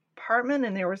into an apartment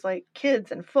and there was like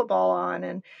kids and football on,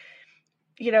 and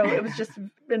it was just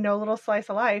no little slice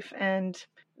of life. And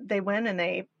they went and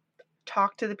they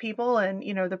talked to the people, and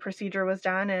the procedure was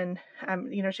done. And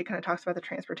she kind of talks about the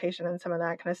transportation and some of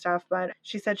that kind of stuff, but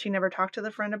she said she never talked to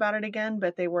the friend about it again,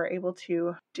 but they were able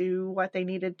to do what they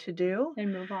needed to do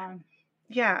and move on.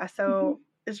 Yeah. So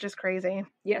it's just crazy.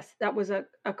 Yes, that was a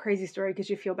crazy story, because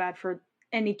you feel bad for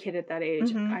any kid at that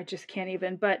age. I just can't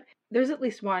even. But there's at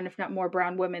least one, if not more,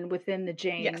 brown women within the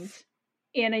Janes. Yes.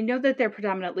 And I know that they're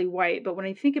predominantly white, but when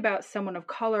I think about someone of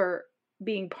color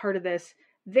being part of this,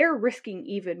 they're risking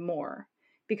even more,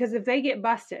 because if they get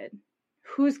busted,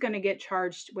 who's going to get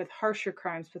charged with harsher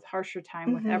crimes, with harsher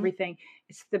time, with everything?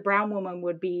 It's the brown woman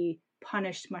would be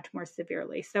punished much more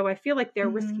severely. So I feel like they're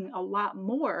risking a lot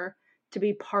more to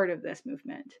be part of this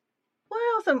movement. Well,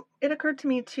 also, it occurred to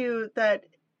me too that,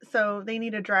 so they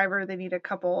need a driver, they need a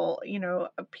couple,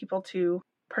 people to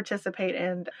participate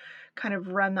and kind of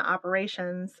run the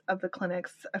operations of the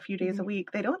clinics a few days a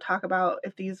week. They don't talk about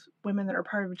if these women that are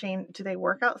part of Jane, do they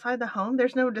work outside the home?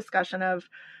 There's no discussion of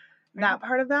that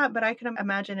part of that, but I can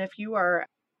imagine if you are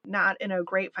not in a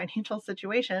great financial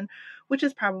situation, which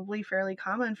is probably fairly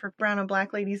common for brown and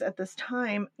black ladies at this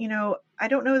time, I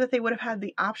don't know that they would have had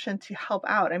the option to help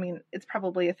out. I mean, it's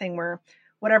probably a thing where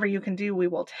whatever you can do, we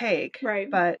will take. Right.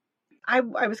 But I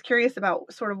was curious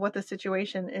about sort of what the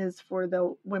situation is for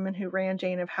the women who ran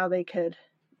Jane, of how they could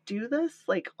do this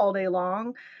like all day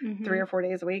long, 3 or 4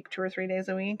 days a week, 2 or 3 days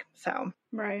a week. So.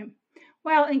 Right.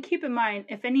 Well, and keep in mind,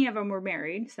 if any of them were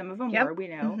married, some of them were, we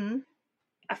know,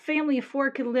 a family of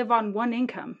 4 could live on one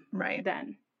income. Right.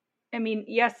 Then. I mean,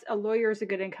 yes, a lawyer is a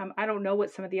good income. I don't know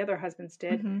what some of the other husbands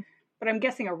did, but I'm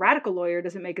guessing a radical lawyer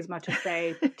doesn't make as much as,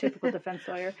 say, typical defense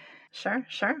lawyer. Sure.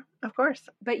 Of course.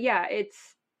 But yeah,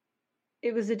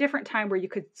 it was a different time where you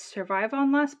could survive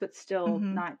on less, but still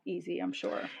not easy, I'm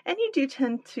sure. And you do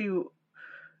tend to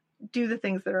do the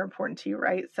things that are important to you,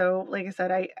 right? So like I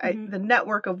said, I the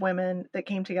network of women that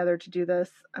came together to do this,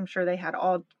 I'm sure they had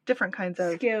all different kinds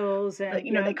of skills,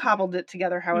 and they cobbled it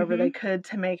together however they could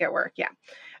to make it work. Yeah.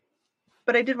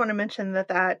 But I did want to mention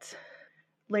that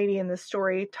lady in the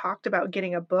story talked about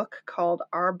getting a book called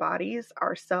Our Bodies,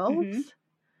 Ourselves.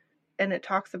 And it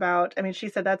talks about, I mean, she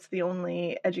said that's the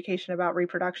only education about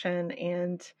reproduction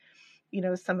and,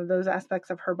 some of those aspects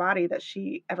of her body that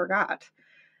she ever got.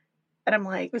 And I'm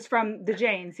like, it was from the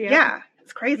Janes. Yeah,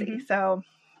 it's crazy. So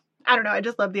I don't know. I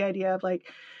just love the idea of like,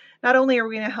 not only are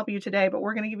we going to help you today, but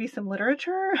we're going to give you some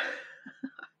literature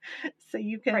so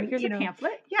you can, right, here's a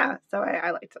pamphlet. Yeah. So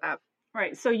I liked that.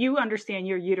 Right. So you understand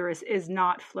your uterus is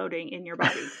not floating in your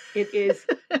body. It is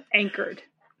anchored.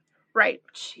 Right.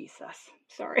 Jesus.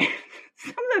 Sorry.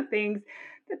 Some of the things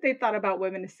that they thought about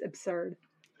women is absurd.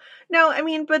 No, I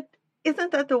mean, but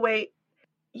isn't that the way?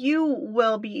 You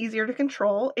will be easier to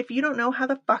control if you don't know how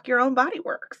the fuck your own body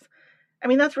works. I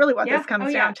mean, that's really what this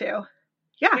comes down to.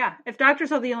 Yeah. Yeah. If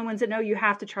doctors are the only ones that know, you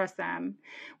have to trust them.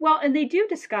 Well, and they do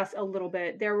discuss a little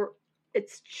bit.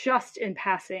 It's just in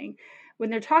passing. When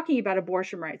they're talking about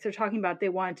abortion rights, they're talking about they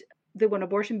want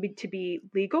abortion to be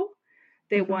legal.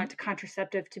 They want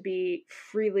contraceptive to be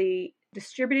freely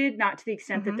distributed, not to the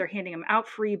extent that they're handing them out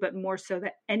free, but more so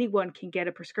that anyone can get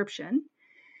a prescription.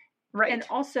 Right. And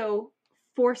also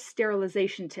forced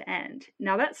sterilization to end.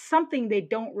 Now, that's something they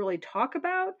don't really talk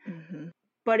about,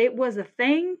 but it was a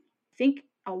thing. I think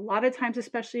a lot of times,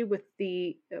 especially with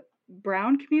the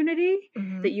brown community,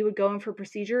 that you would go in for a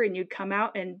procedure and you'd come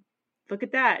out and look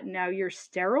at that. Now you're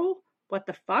sterile? What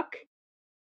the fuck?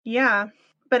 Yeah.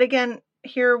 But again,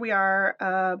 here we are,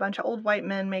 a bunch of old white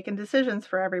men making decisions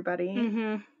for everybody.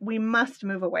 Mm-hmm. We must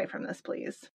move away from this,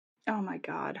 please. Oh my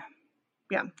God.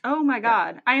 Yeah. Oh my Yeah.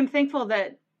 God. I am thankful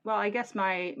that, well, I guess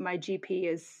my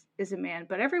GP is a man,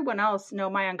 but everyone else, no,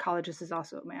 my oncologist is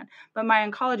also a man, but my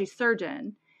oncology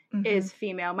surgeon is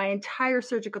female. My entire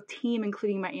surgical team,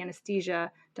 including my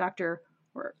anesthesia doctor,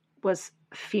 was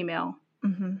female.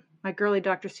 Mm-hmm. My girly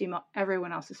doctor's female.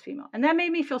 Everyone else is female. And that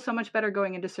made me feel so much better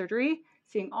going into surgery,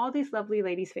 seeing all these lovely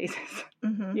ladies' faces,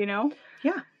 you know?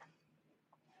 Yeah.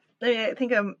 I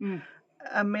think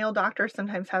a male doctor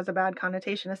sometimes has a bad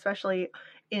connotation, especially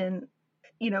in,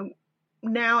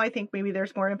 now I think maybe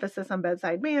there's more emphasis on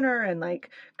bedside manner and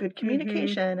like good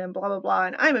communication and blah, blah, blah.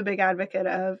 And I'm a big advocate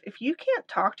of, if you can't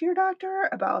talk to your doctor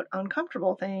about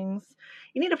uncomfortable things,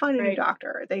 you need to find a new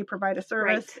doctor. They provide a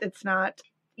service. It's not,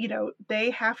 they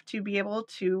have to be able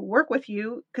to work with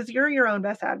you because you're your own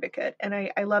best advocate. And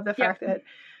I love the fact that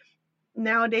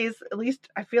nowadays, at least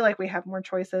I feel like we have more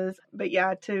choices, but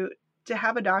yeah, to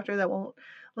have a doctor that won't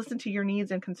listen to your needs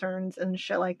and concerns and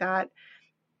shit like that,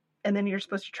 and then you're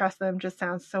supposed to trust them, just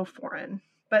sounds so foreign.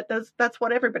 But that's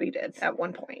what everybody did at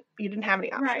one point. You didn't have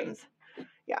any options.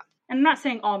 Yeah. And I'm not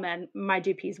saying all men. My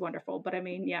GP is wonderful, but I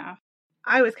mean, yeah.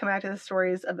 I always come back to the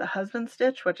stories of the husband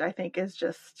stitch, which I think is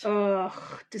just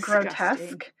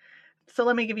grotesque. So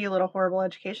let me give you a little horrible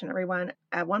education, everyone.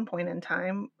 At one point in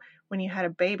time, when you had a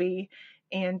baby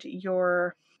and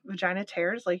your vagina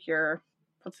tears, like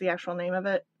what's the actual name of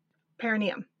it?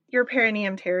 Perineum. Your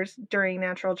perineum tears during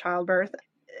natural childbirth.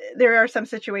 There are some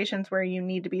situations where you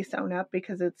need to be sewn up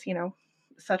because it's,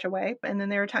 such a way. And then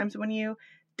there are times when you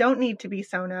don't need to be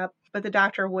sewn up, but the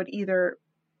doctor would either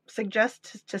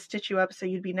suggest to stitch you up so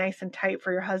you'd be nice and tight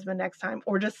for your husband next time,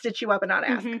 or just stitch you up and not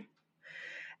ask.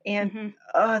 And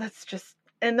that's just,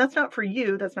 and that's not for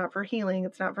you. That's not for healing.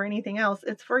 It's not for anything else.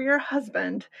 It's for your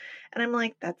husband. And I'm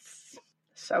like, that's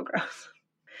so gross.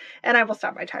 And I will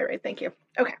stop my tirade. Thank you.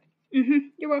 Okay.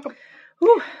 You're welcome.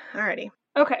 Whew. Alrighty.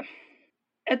 Okay.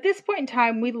 At this point in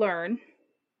time, we learn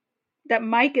that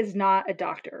Mike is not a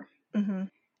doctor.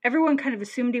 Everyone kind of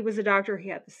assumed he was a doctor. He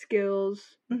had the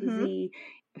skills, he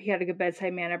had a good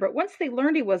bedside manner. But once they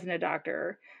learned he wasn't a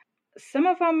doctor, some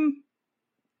of them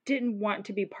didn't want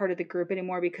to be part of the group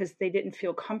anymore because they didn't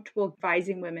feel comfortable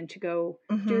advising women to go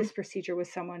do this procedure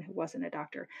with someone who wasn't a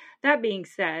doctor. That being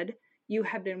said, you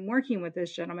have been working with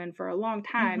this gentleman for a long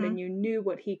time and you knew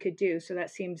what he could do. So that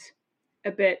seems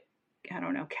a bit, I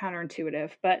don't know,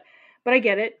 counterintuitive, but I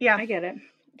get it. Yeah. I get it.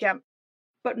 Yeah.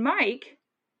 But Mike,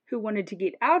 who wanted to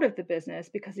get out of the business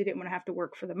because he didn't want to have to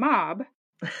work for the mob.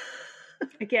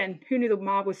 Again, who knew the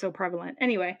mob was so prevalent?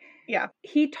 Anyway,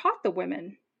 he taught the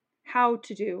women how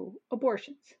to do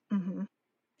abortions.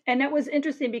 And that was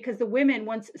interesting because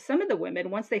some of the women,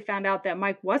 once they found out that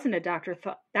Mike wasn't a doctor,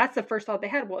 thought that's the first thought they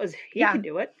had. Well, is he can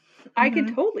do it. I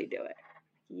can totally do it.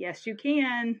 Yes, you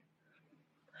can.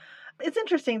 It's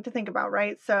interesting to think about,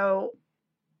 right? So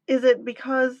is it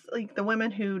because like the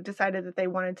women who decided that they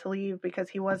wanted to leave because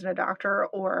he wasn't a doctor,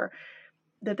 or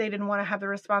that they didn't want to have the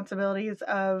responsibilities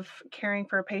of caring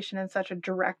for a patient in such a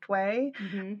direct way?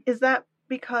 Is that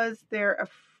because they're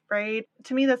afraid?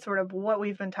 To me, that's sort of what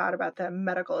we've been taught about the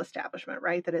medical establishment,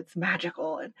 right? That it's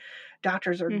magical and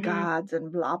doctors are gods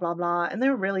and blah, blah, blah. And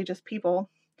they're really just people.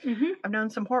 I've known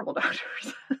some horrible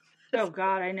doctors. Oh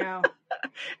God, I know.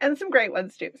 And some great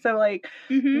ones too. So like,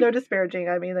 no disparaging.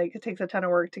 I mean, like, it takes a ton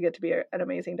of work to get to be an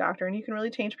amazing doctor, and you can really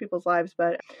change people's lives.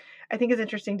 But I think it's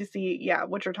interesting to see,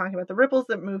 what you're talking about, the ripples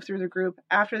that move through the group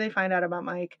after they find out about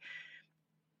Mike,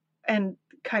 and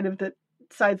kind of the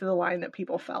sides of the line that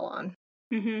people fell on.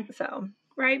 So,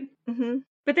 right.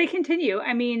 But they continue.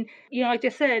 I mean, like I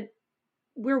said,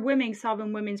 we're women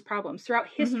solving women's problems. Throughout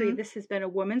history, this has been a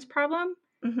woman's problem,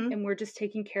 and we're just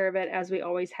taking care of it as we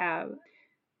always have.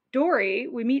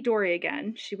 We meet Dory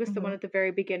again. She was the one at the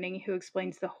very beginning who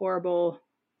explains the horrible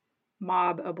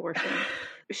mob abortion.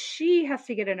 She has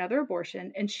to get another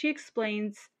abortion, and she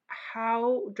explains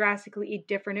how drastically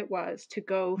different it was to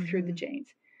go through the chains.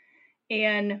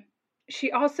 And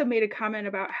she also made a comment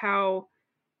about how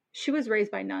she was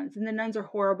raised by nuns, and the nuns are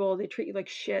horrible. They treat you like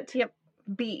shit. Yep.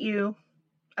 Beat you,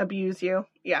 abuse you.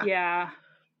 Yeah. Yeah.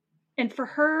 And for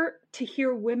her to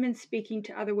hear women speaking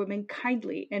to other women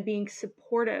kindly and being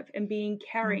supportive and being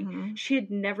caring, she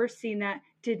had never seen that,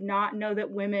 did not know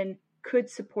that women could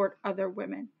support other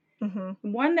women.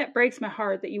 One, that breaks my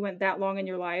heart that you went that long in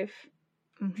your life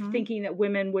thinking that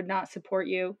women would not support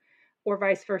you or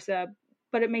vice versa.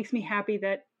 But it makes me happy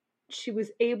that she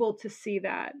was able to see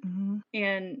that.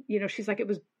 And, she's like, it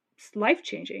was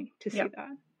life-changing to see that.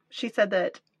 She said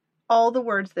that all the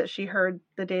words that she heard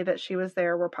the day that she was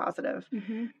there were positive.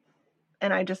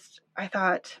 And I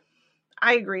thought,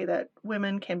 I agree that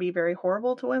women can be very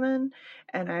horrible to women,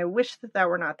 and I wish that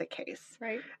were not the case.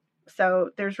 Right. So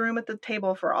there's room at the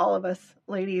table for all of us,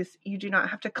 ladies. You do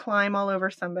not have to climb all over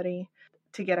somebody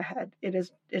to get ahead.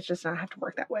 It's just not have to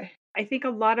work that way. I think a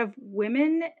lot of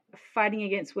women fighting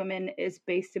against women is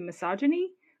based in misogyny,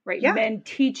 right? Yeah. Men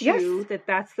teach you that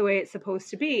that's the way it's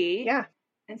supposed to be. Yeah.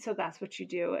 And so that's what you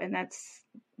do. And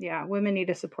women need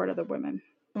to support other women.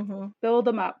 Mm-hmm. Build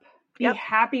them up. Be Yep.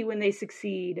 happy when they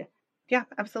succeed. Yeah,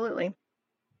 absolutely.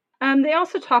 They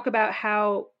also talk about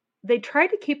how they try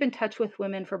to keep in touch with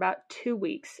women for about 2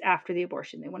 weeks after the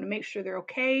abortion. They want to make sure they're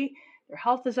okay, their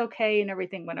health is okay, and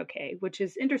everything went okay, which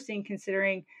is interesting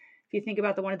considering if you think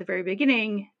about the one at the very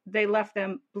beginning, they left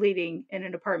them bleeding in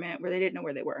an apartment where they didn't know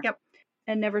where they were. Yep.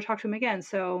 And never talked to them again.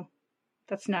 So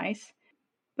that's nice.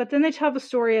 But then they tell the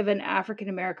story of an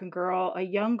African-American girl, a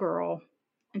young girl,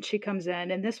 and she comes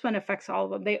in, and this one affects all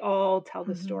of them. They all tell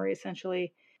the story,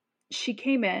 essentially. She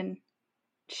came in,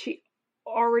 she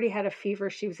already had a fever,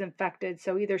 she was infected,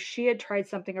 so either she had tried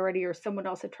something already or someone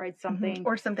else had tried something.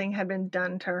 Or something had been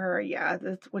done to her, I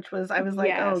was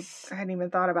like, oh, I hadn't even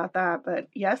thought about that, but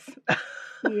yes.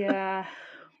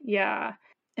 Yeah.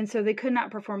 And so they could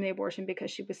not perform the abortion because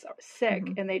she was sick,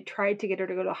 and they tried to get her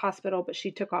to go to the hospital, but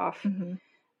she took off.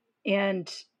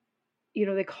 And,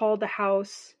 they called the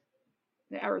house,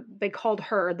 or they called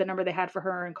her, the number they had for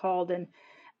her, and called, and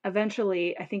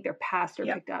eventually I think their pastor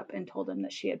picked up and told them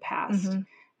that she had passed.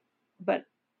 But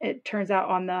it turns out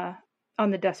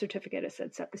on the death certificate it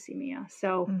said septicemia.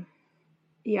 So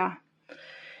yeah.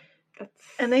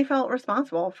 And they felt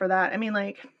responsible for that. I mean,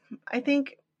 like, I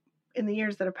think in the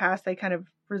years that have passed, they kind of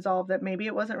resolved that maybe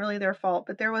it wasn't really their fault,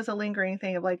 but there was a lingering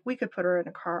thing of like, we could put her in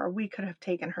a car, we could have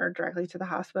taken her directly to the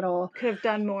hospital. Could have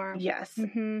done more. Yes.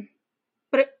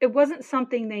 But it wasn't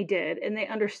something they did, and they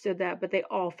understood that, but they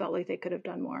all felt like they could have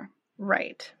done more.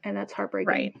 Right. And that's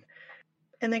heartbreaking. Right.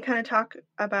 And they kind of talk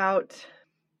about,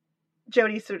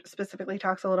 Jody specifically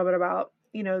talks a little bit about,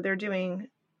 they're doing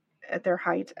at their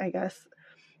height, I guess,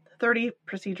 30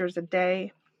 procedures a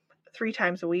day, 3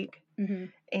 times a week.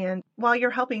 And while you're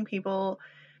helping people,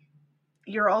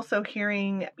 you're also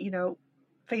hearing,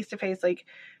 face to face, like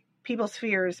people's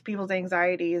fears, people's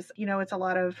anxieties. It's a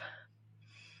lot of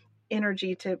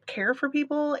energy to care for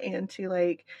people and to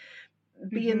like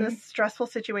be in this stressful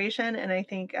situation. And I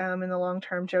think in the long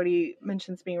term, Jody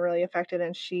mentions being really affected,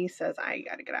 and she says, I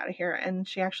got to get out of here. And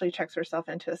she actually checks herself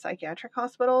into a psychiatric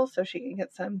hospital so she can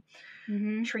get some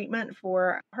treatment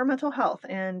for her mental health.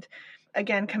 And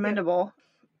again, commendable.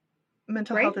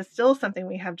 Mental health is still something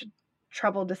we have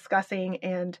trouble discussing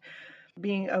and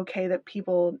being okay that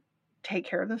people take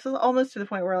care of. This is almost to the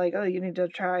point where like, oh, you need to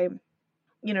try,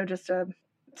 just to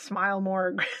smile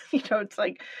more. It's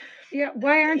like, yeah,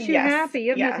 why aren't you happy?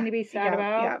 You have nothing to be sad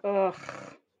about. Ugh,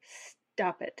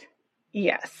 stop it.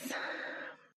 Yes.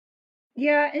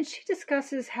 Yeah, and she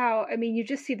discusses how, you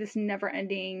just see this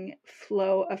never-ending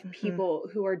flow of people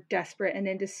who are desperate and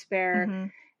in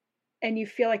despair, and you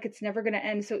feel like it's never going to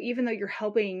end. So even though you're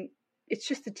helping, it's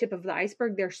just the tip of the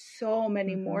iceberg. There's so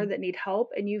many more that need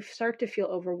help, and you start to feel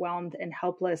overwhelmed and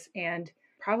helpless, and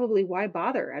probably why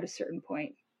bother at a certain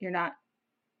point?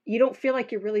 You don't feel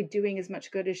like you're really doing as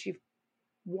much good as you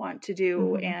want to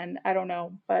do. And I don't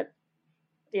know, but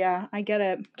yeah, I get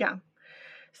it. Yeah.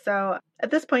 So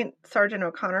at this point, Sergeant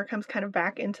O'Connor comes kind of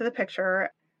back into the picture,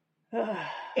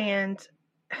 and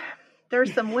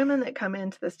there's some women that come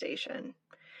into the station,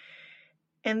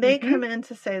 and they come in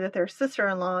to say that their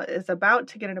sister-in-law is about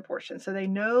to get an abortion. So they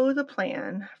know the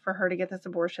plan for her to get this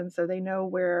abortion. So they know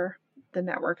where the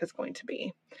network is going to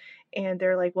be. And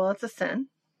they're like, well, it's a sin.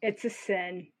 It's a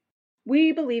sin.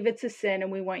 We believe it's a sin,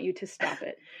 and we want you to stop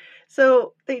it.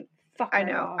 So I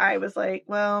know. Off. I was like,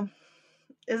 well,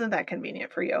 isn't that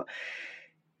convenient for you?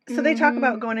 So they talk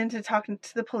about going into talking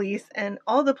to the police, and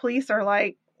all the police are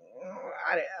like,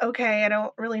 okay, I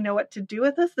don't really know what to do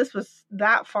with this. This was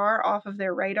that far off of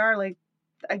their radar. Like,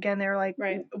 again, they're like,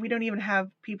 we don't even have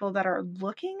people that are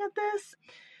looking at this.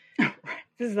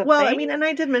 This is a thing? And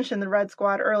I did mention the Red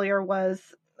Squad earlier was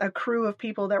a crew of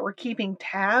people that were keeping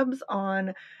tabs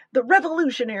on the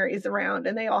revolutionaries around,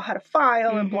 and they all had a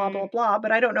file and blah, blah, blah.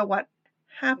 But I don't know what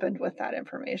happened with that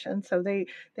information. So they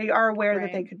are aware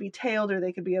that they could be tailed or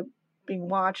they could be being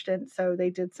watched. And so they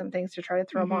did some things to try to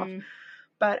throw them off.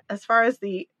 But as far as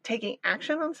the taking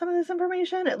action on some of this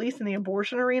information, at least in the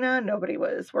abortion arena, nobody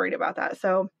was worried about that.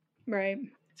 So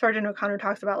Sergeant O'Connor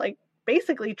talks about like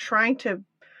basically trying to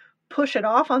push it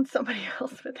off on somebody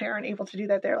else, but they aren't able to do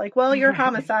that. They're like, well, you're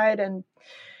homicide and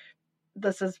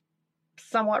this is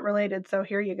somewhat related, so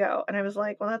here you go. And I was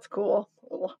like, well, that's cool.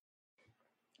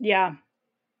 Yeah.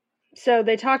 So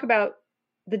they talk about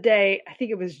the day, I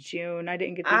think it was June. I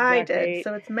didn't get the exact date.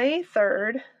 So it's May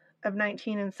 3rd of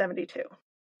 1972.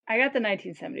 I got the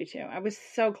 1972. I was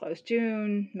so close.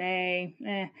 June, May.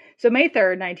 So May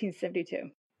 3rd,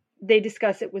 1972. They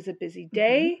discuss it was a busy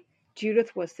day. Mm-hmm.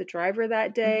 Judith was the driver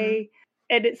that day.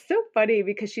 Mm-hmm. And it's so funny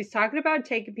because she's talking about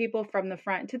taking people from the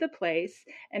front to the place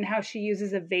and how she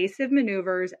uses evasive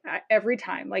maneuvers every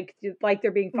time, like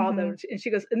they're being followed. Mm-hmm. And she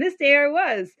goes, and this day I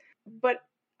was. But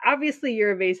obviously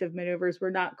your evasive maneuvers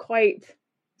were not quite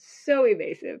so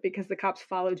evasive because the cops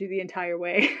followed you the entire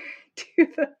way to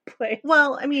the place.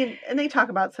 Well, I mean, and they talk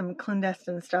about some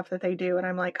clandestine stuff that they do, and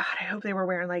I'm like, God, I hope they were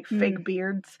wearing like fake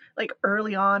beards like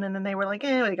early on, and then they were like,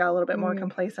 they got a little bit more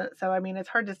complacent. So I mean, it's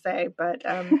hard to say, but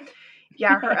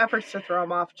yeah, her efforts to throw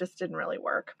them off just didn't really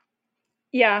work.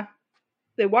 Yeah.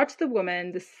 They watch the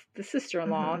woman, the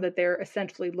sister-in-law that they're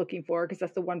essentially looking for, because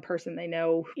that's the one person they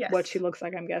know what she looks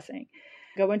like, I'm guessing.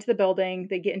 Go into the building,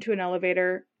 they get into an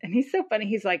elevator, and he's so funny.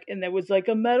 He's like, and there was like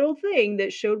a metal thing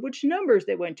that showed which numbers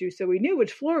they went to, so we knew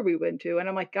which floor we went to. And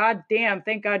I'm like, God damn,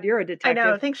 thank God you're a detective. I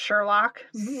know, thanks Sherlock.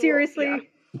 Seriously?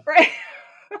 Yeah. Right?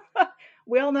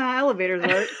 We all know how elevators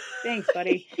work. Thanks,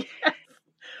 buddy. Yes.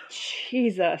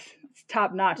 Jesus. It's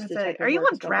top-notch detective Are you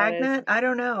on Dragnet? I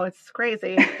don't know. It's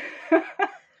crazy.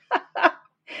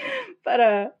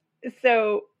 But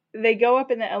so they go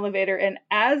up in the elevator, and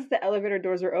as the elevator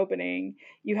doors are opening,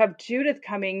 you have Judith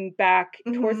coming back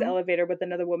towards the elevator with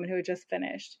another woman who had just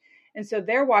finished. And so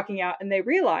they're walking out, and they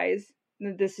realize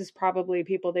that this is probably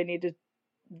people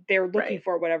they're looking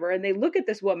for, whatever. And they look at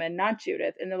this woman, not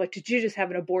Judith, and they're like, did you just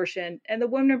have an abortion? And the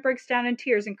woman breaks down in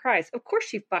tears and cries. Of course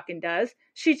she fucking does.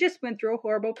 She just went through a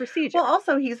horrible procedure. Well,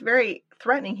 also, he's very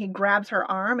threatening. He grabs her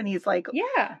arm, and he's like,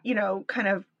 kind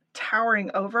of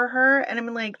towering over her, and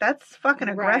I'm like, that's fucking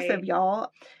aggressive,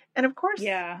 y'all. And of course,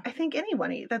 I think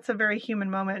anyone, that's a very human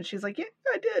moment. And she's like, yeah,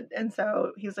 I did. And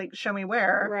so he's like, show me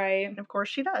where. Right. And of course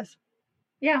she does.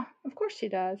 Yeah, of course she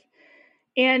does.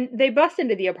 And they bust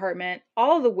into the apartment.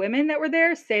 All the women that were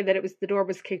there say that the door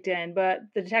was kicked in, but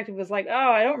the detective was like,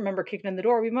 oh, I don't remember kicking in the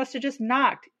door. We must have just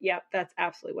knocked. Yep, that's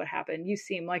absolutely what happened. You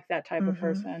seem like that type of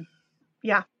person.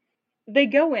 Yeah. They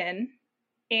go in,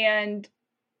 and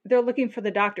they're looking for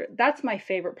the doctor. That's my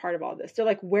favorite part of all this. They're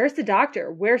like, where's the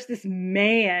doctor? Where's this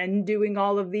man doing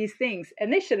all of these things?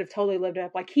 And they should have totally lived it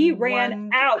up. Like, he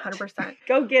ran out. 100%.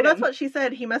 Go get him. That's what she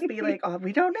said. He must be like, oh,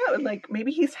 we don't know. Like,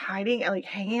 maybe he's hiding, like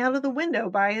hanging out of the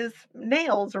window by his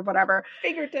nails or whatever.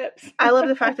 Fingertips. I love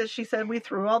the fact that she said we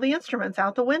threw all the instruments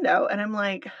out the window. And I'm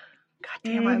like, God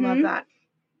damn, I love that.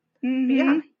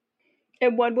 Yeah.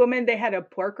 And one woman, they had a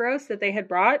pork roast that they had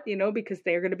brought, because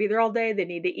they're going to be there all day. They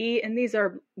need to eat. And these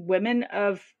are women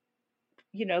of,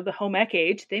 the home ec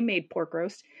age. They made pork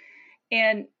roast.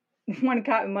 And one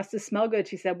cop, it must have smelled good.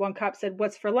 She said, one cop said,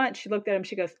 what's for lunch? She looked at him.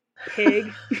 She goes,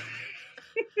 pig.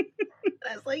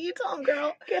 I was like, you tell him,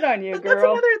 girl. Good on you, girl. That's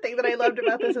another thing that I loved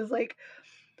about this is like,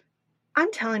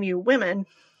 I'm telling you, women,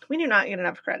 we do not get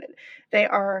enough credit. They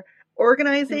are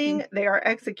organizing. They are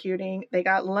executing. They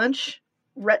got lunch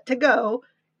ready to go.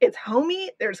 It's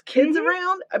homey. There's kids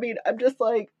around. I mean, I'm just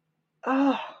like,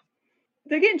 oh,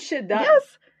 they're getting shit done.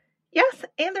 Yes,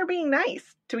 and they're being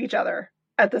nice to each other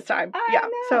at this time. I know.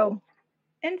 So,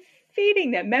 and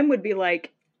feeding them. Men would be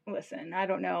like, listen, I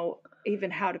don't know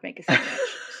even how to make a sandwich.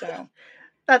 So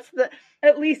that's the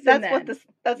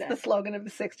slogan of the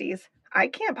 60s. I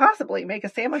can't possibly make a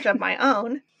sandwich of my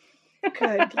own.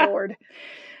 Good Lord.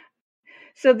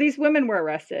 So these women were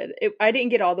arrested. I didn't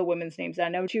get all the women's names. I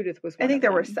know Judith was one. I think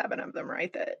there were 7 of them,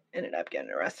 right, that ended up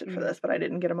getting arrested for this, but I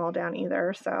didn't get them all down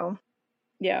either. So,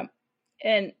 yeah.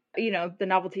 And, the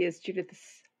novelty is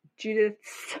Judith's,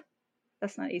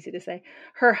 that's not easy to say.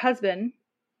 Her husband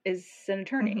is an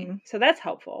attorney. So that's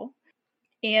helpful.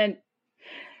 And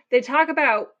they talk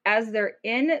about, as they're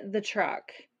in the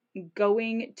truck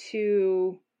going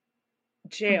to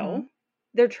jail,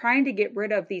 they're trying to get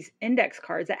rid of these index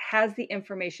cards that has the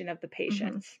information of the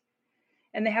patients.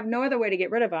 And they have no other way to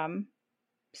get rid of them.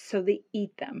 So they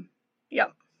eat them.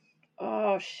 Yep.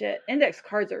 Oh, shit. Index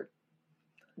cards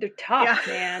they're tough,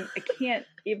 man. I can't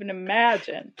even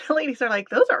imagine. The ladies are like,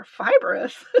 those are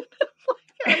fibrous.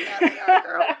 Yeah, they are,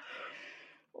 girl.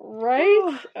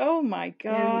 Right? Oh, my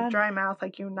God. Dry mouth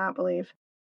like you would not believe.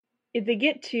 If they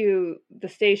get to the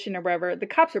station or wherever, the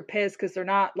cops are pissed because they're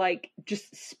not like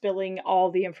just spilling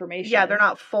all the information. Yeah, they're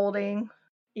not folding.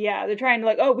 Yeah, they're trying to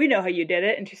like, oh, we know how you did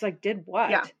it. And she's like, did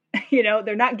what? Yeah.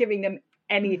 They're not giving them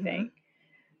anything.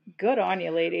 Good on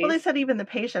you, ladies. Well, they said even the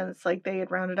patients, like they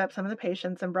had rounded up some of the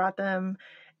patients and brought them.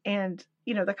 And,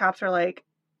 the cops are like,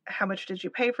 how much did you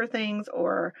pay for things?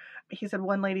 Or he said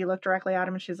one lady looked directly at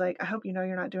him and she's like, I hope you know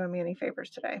you're not doing me any favors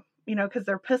today. Because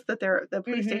they're pissed that they're the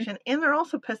police station, and they're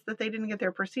also pissed that they didn't get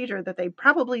their procedure that they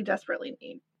probably desperately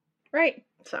need. Right.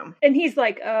 So. And he's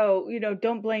like, oh,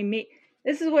 don't blame me.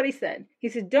 This is what he said. He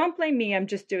said, don't blame me. I'm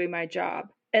just doing my job.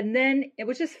 And then it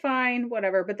was just fine,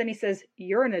 whatever. But then he says,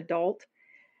 you're an adult.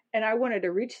 And I wanted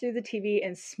to reach through the TV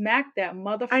and smack that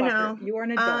motherfucker. I know. You're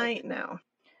an adult. I know.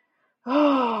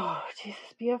 Oh, Jesus,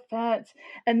 be offense.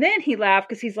 And then he laughed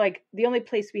because he's like, the only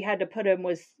place we had to put him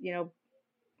was, I don't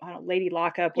know, Lady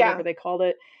Lockup, whatever they called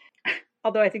it.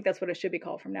 Although I think that's what it should be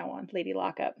called from now on, Lady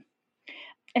Lockup.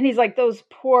 And he's like, those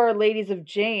poor ladies of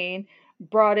Jane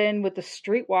brought in with the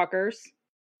streetwalkers.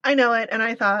 I know it. And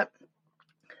I thought,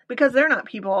 because they're not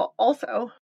people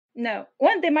also. No.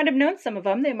 One, they might have known some of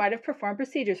them. They might have performed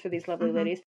procedures for these lovely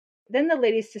ladies. Then the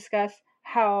ladies discuss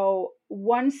how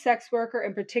one sex worker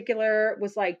in particular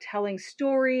was like telling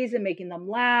stories and making them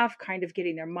laugh, kind of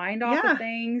getting their mind off of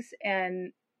things,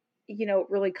 and,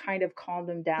 really kind of calmed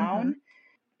them down.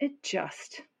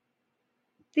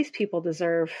 These people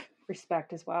deserve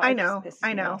respect as well. I know.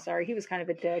 Sorry, he was kind of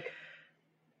a dick.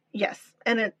 Yes.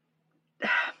 And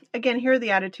again, here are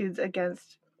the attitudes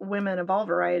against women of all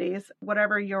varieties.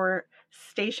 Whatever your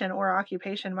station or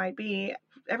occupation might be,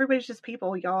 everybody's just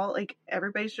people, y'all. Like,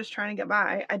 everybody's just trying to get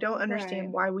by. I don't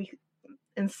understand why we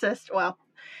insist. Well,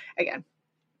 again,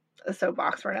 a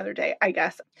soapbox for another day, I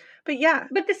guess. But yeah.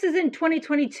 But this is in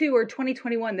 2022 or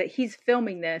 2021 that he's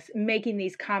filming this, making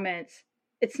these comments.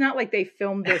 It's not like they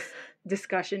filmed this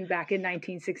discussion back in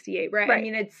 1968, right? I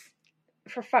mean, it's,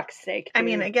 for fuck's sake, dude. I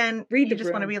mean, again, you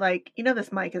just want to be like,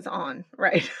 this mic is on,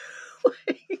 right?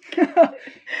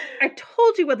 I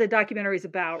told you what the documentary is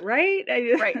about, right?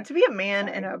 Right. To be a man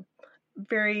in a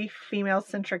very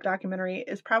female-centric documentary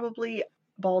is probably a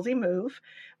ballsy move.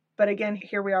 But again,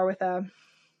 here we are with a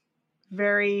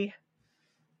very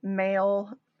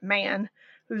male man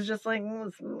who's just like,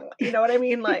 you know what I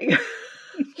mean? Like,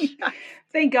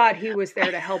 thank God he was there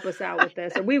to help us out with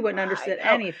this, or we wouldn't understand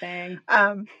anything.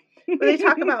 But they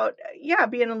talk about,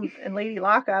 being in Lady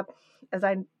Lockup, as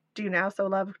I do now so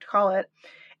love to call it.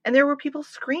 And there were people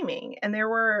screaming, and there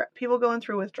were people going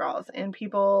through withdrawals, and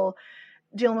people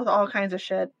dealing with all kinds of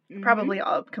shit, probably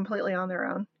all completely on their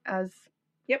own, as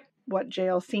what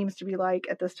jail seems to be like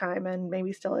at this time, and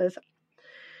maybe still is.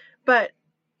 But,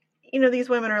 these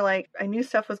women are like, I knew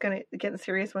stuff was going to get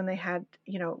serious when they had,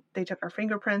 they took our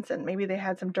fingerprints, and maybe they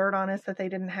had some dirt on us that they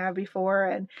didn't have before,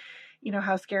 and,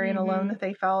 how scary and alone that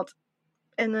they felt.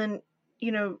 And then,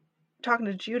 talking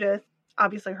to Judith,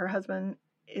 obviously her husband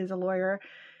is a lawyer.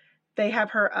 They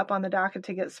have her up on the docket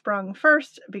to get sprung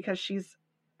first because she's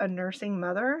a nursing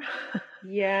mother.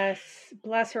 Yes.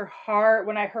 Bless her heart.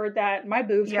 When I heard that, my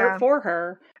boobs hurt for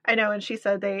her. I know. And she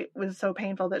said it was so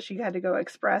painful that she had to go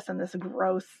express in this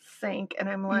gross sink. And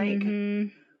I'm like,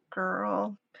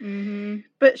 girl.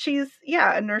 But she's,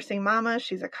 a nursing mama.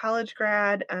 She's a college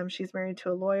grad. She's married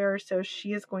to a lawyer. So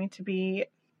she is going to be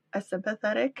a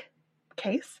sympathetic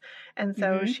case. And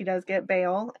so she does get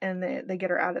bail, and they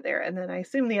get her out of there. And then I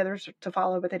assume the others to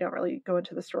follow, but they don't really go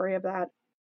into the story of that.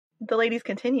 The ladies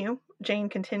continue. Jane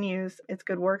continues its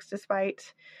good works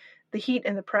despite the heat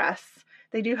in the press.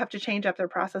 They do have to change up their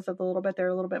process a little bit. They're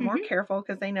a little bit more careful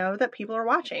because they know that people are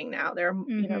watching now. They're,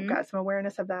 got some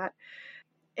awareness of that.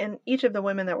 And each of the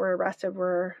women that were arrested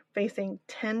were facing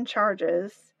 10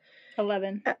 charges.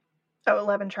 11.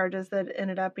 11 charges that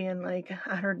ended up being like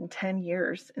 110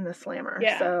 years in the slammer.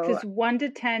 Yeah, so because 1 to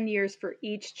 10 years for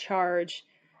each charge.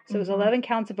 So it was 11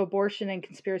 counts of abortion and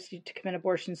conspiracy to commit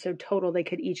abortion. So total, they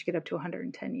could each get up to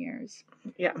 110 years.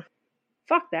 Yeah.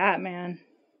 Fuck that, man.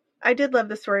 I did love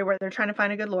the story where they're trying to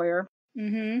find a good lawyer.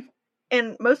 And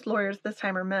most lawyers this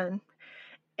time are men.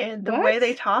 And the way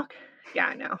they talk,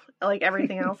 I know. Like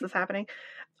everything else is happening.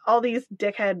 All these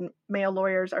dickhead male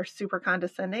lawyers are super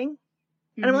condescending.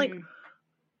 And I'm like,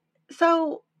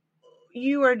 so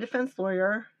you are a defense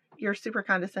lawyer. You're super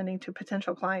condescending to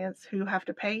potential clients who have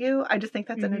to pay you. I just think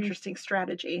that's an interesting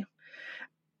strategy.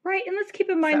 Right. And let's keep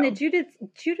in mind that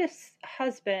Judith's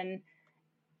husband,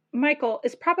 Michael,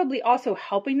 is probably also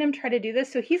helping them try to do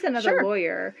this. So he's another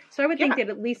lawyer. So I would think they'd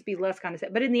at least be less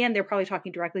condescending. But in the end, they're probably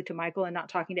talking directly to Michael and not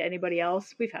talking to anybody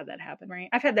else. We've had that happen, right?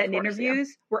 I've had that in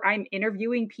interviews where I'm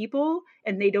interviewing people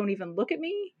and they don't even look at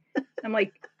me. I'm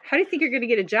like, how do you think you're going to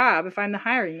get a job if I'm the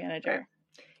hiring manager?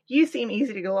 You seem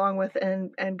easy to get along with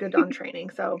and good on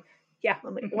training. So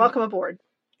welcome aboard.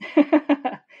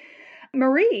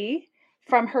 Marie,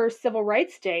 from her civil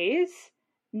rights days,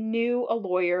 knew a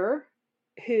lawyer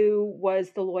who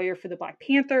was the lawyer for the Black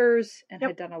Panthers and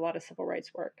had done a lot of civil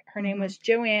rights work. Her name was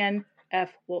Joanne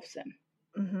F. Wolfson.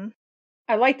 Mm-hmm.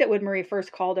 I like that when Marie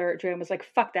first called her, Joanne was like,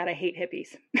 fuck that, I hate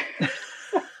hippies.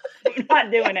 I'm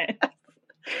not doing it.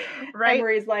 Right. And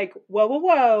Marie's like, whoa, whoa,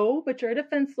 whoa, but you're a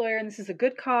defense lawyer and this is a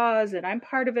good cause and I'm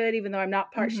part of it, even though I'm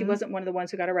not part. She wasn't one of the ones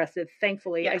who got arrested.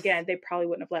 Thankfully, again, they probably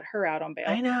wouldn't have let her out on bail.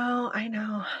 I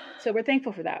know. So we're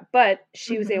thankful for that. But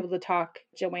she was able to talk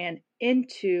Joanne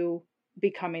into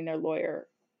becoming their lawyer.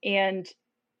 And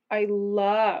I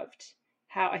loved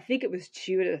how, I think it was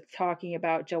Judith talking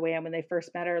about Joanne when they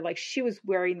first met her. Like, she was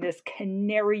wearing this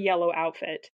canary yellow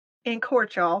outfit. In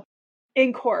court, y'all.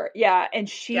 In court, yeah. And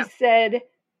she said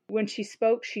when she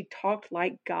spoke, she talked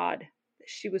like God.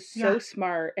 She was so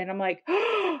smart. And I'm like,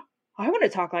 oh, I want to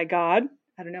talk like God.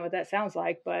 I don't know what that sounds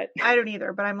like, but I don't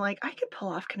either. But I'm like, I could pull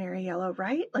off canary yellow,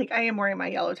 right? Like, I am wearing my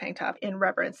yellow tank top in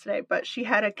reverence today, but she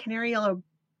had a canary yellow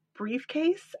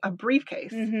briefcase.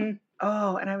 Mm-hmm.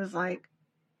 Oh, and I was like,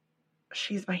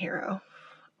 she's my hero,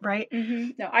 right?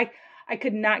 Mm-hmm. No, I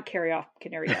could not carry off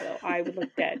canary yellow. I would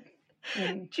look dead.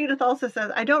 Mm-hmm. Judith also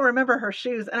says, I don't remember her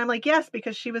shoes. And I'm like, yes,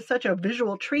 because she was such a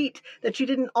visual treat that you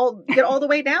didn't get all the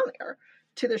way down there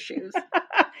to the shoes.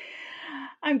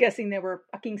 I'm guessing they were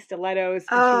fucking stilettos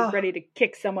and she was ready to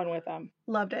kick someone with them.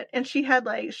 Loved it. And she had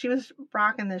she was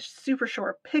rocking this super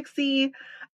short pixie.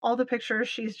 All the pictures,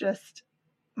 she's just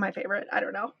my favorite. I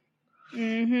don't know.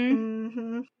 Mm-hmm.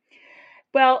 Mm-hmm.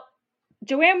 Well,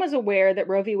 Joanne was aware that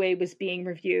Roe v. Wade was being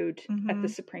reviewed at the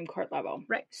Supreme Court level.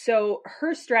 Right. So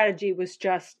her strategy was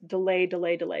just delay.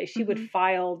 She would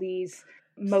file these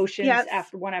motions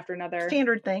one after another.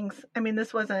 Standard things. I mean,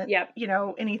 this wasn't,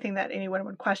 anything that anyone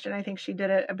would question. I think she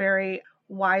did it very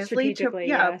wisely to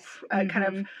kind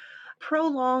of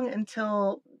prolong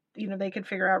until, they could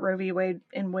figure out Roe v. Wade,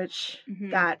 in which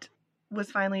that was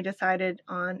finally decided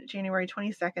on January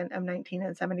 22nd of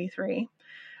 1973.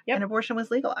 Yep. And abortion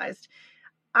was legalized.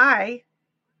 I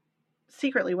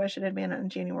secretly wish it had been on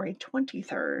January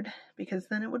 23rd because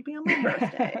then it would be on my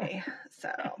birthday.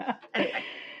 So anyway.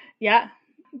 Yeah.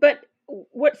 But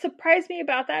what surprised me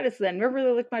about that is that I never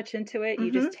really looked much into it.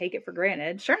 You just take it for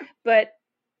granted. Sure. But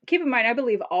keep in mind, I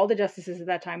believe all the justices at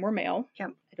that time were male. Yeah.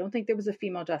 I don't think there was a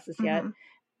female justice yet.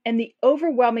 And the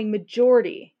overwhelming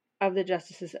majority of the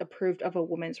justices approved of a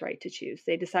woman's right to choose.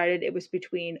 They decided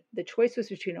the choice was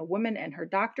between a woman and her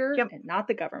doctor and not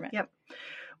the government. Yep.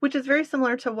 Which is very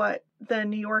similar to what the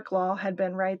New York law had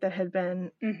been, right? That had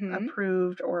been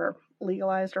approved or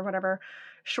legalized or whatever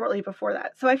shortly before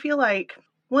that. So I feel like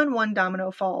when one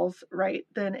domino falls, right,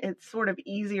 then it's sort of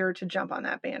easier to jump on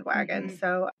that bandwagon.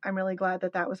 So I'm really glad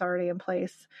that was already in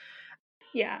place.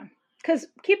 Yeah. Because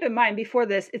keep in mind, before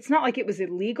this, it's not like it was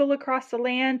illegal across the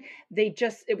land.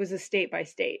 It was a state by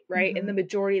state, right? And the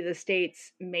majority of the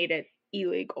states made it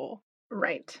illegal.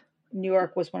 Right. New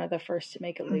York was one of the first to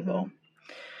make it legal.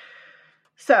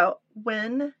 So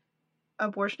when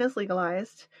abortion is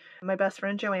legalized, my best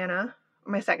friend Joanna,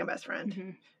 my second best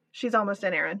friend, she's almost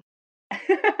an Erin.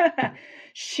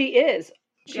 She is.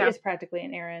 She is practically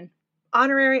an Erin.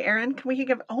 Honorary Erin. Can we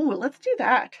give? Oh, let's do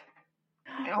that.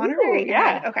 Honorary.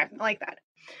 Yeah. Okay. I like that.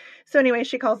 So anyway,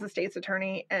 she calls the state's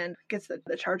attorney and gets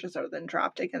the charges are then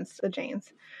dropped against the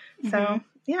Janes. So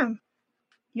yeah.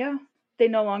 Yeah. They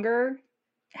no longer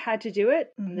had to do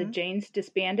it. The Janes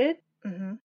disbanded.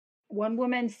 One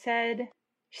woman said,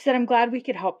 I'm glad we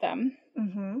could help them,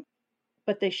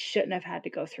 but they shouldn't have had to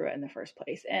go through it in the first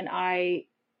place. And I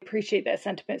appreciate that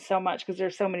sentiment so much because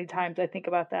there's so many times I think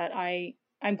about that.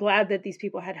 I'm glad that these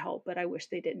people had help, but I wish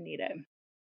they didn't need it.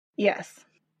 Yes.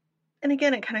 And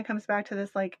again, it kind of comes back to this,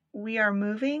 we are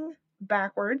moving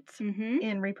backwards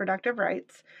in reproductive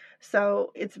rights.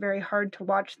 So it's very hard to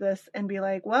watch this and be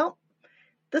like, well,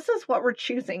 this is what we're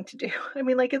choosing to do. I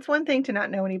mean, it's one thing to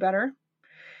not know any better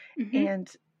and,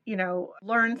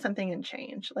 learn something and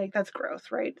change. That's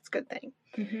growth, right? It's a good thing.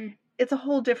 It's a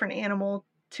whole different animal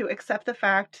to accept the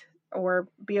fact or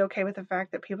be okay with the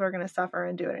fact that people are going to suffer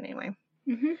and do it anyway.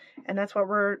 And that's what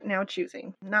we're now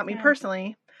choosing. Not me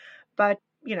personally, but,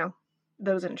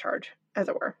 those in charge, as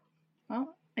it were.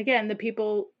 Well, again, the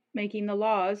people making the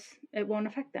laws, it won't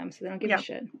affect them, so they don't give a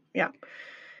shit. Yeah.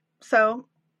 So,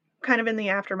 kind of in the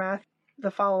aftermath, the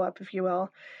follow-up, if you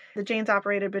will, the Janes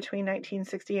operated between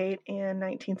 1968 and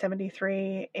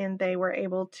 1973, and they were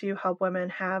able to help women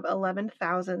have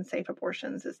 11,000 safe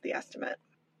abortions, is the estimate.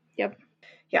 Yep.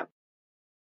 Yep.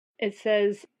 It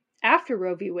says, after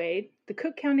Roe v. Wade, the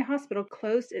Cook County Hospital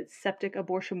closed its septic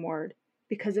abortion ward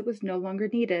because it was no longer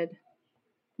needed.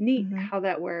 Neat how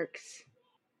that works.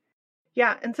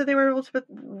 Yeah, and so they were able to put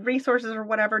resources or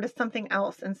whatever to something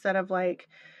else instead of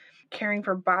caring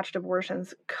for botched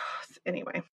abortions. Gosh,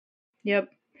 anyway. Yep.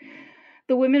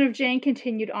 The women of Jane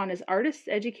continued on as artists,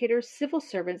 educators, civil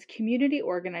servants, community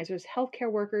organizers, healthcare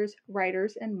workers,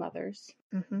 writers, and mothers.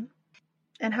 Mm-hmm.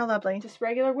 And how lovely. Just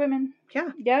regular women. Yeah.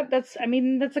 Yeah, that's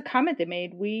a comment they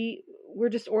made. We're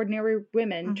just ordinary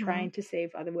women trying to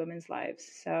save other women's lives.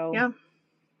 So yeah.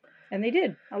 And they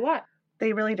did a lot.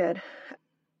 They really did.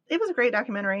 It was a great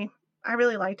documentary. I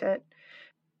really liked it.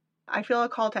 I feel a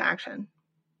call to action.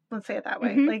 Let's say it that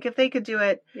way. Like if they could do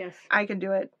it, yes, I can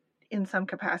do it in some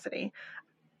capacity.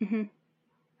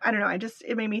 I don't know.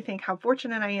 It made me think how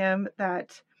fortunate I am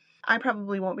that I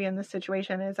probably won't be in this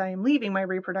situation as I am leaving my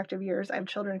reproductive years. I have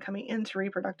children coming into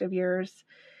reproductive years,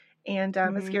 and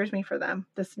it scares me for them.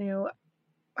 This new,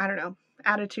 I don't know,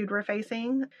 attitude we're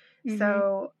facing.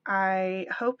 So I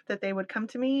hope that they would come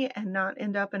to me and not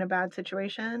end up in a bad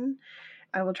situation.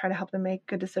 I will try to help them make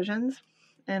good decisions.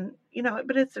 And,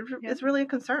 but it's really a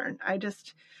concern.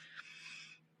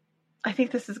 I think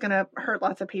this is going to hurt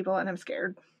lots of people, and I'm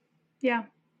scared. Yeah,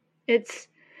 it's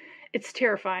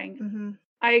terrifying.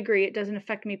 I agree. It doesn't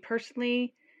affect me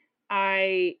personally.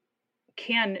 I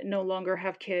can no longer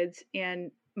have kids,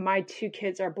 and my 2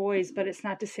 kids are boys, but it's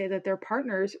not to say that their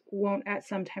partners won't at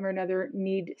some time or another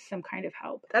need some kind of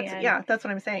help. That's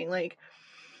what I'm saying. Like,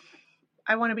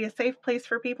 I want to be a safe place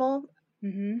for people,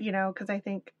 because I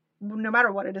think no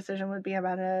matter what a decision would be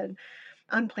about an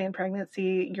unplanned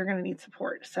pregnancy, you're going to need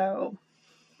support. So,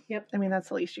 I mean, that's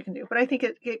the least you can do. But I think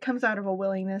it comes out of a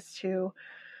willingness to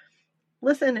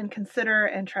listen and consider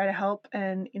and try to help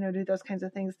and, do those kinds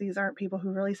of things. These aren't people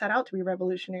who really set out to be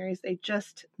revolutionaries. They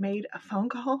just made a phone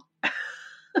call.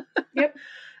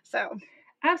 So.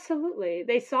 Absolutely.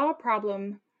 They saw a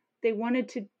problem. They wanted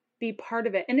to be part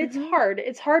of it. And it's hard.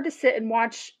 It's hard to sit and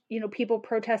watch, people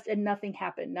protest and nothing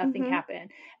happened. Nothing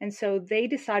happened. And so they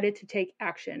decided to take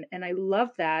action. And I love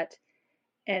that.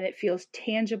 And it feels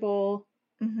tangible.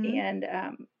 And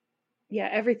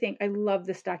everything. I love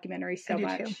this documentary so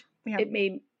much. Yeah. It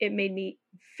made me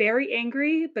very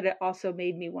angry, but it also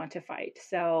made me want to fight.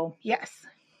 So yes,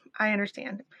 I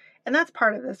understand. And that's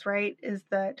part of this, right? Is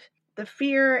that the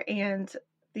fear and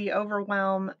the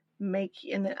overwhelm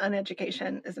and the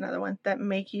uneducation is another one that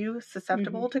make you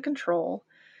susceptible to control,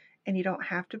 and you don't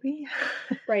have to be.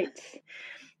 Right.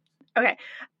 Okay.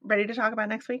 Ready to talk about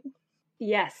next week?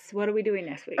 Yes. What are we doing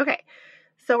next week? Okay.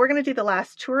 So we're going to do The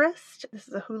Last Tourist. This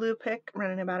is a Hulu pick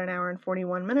running about 1 hour and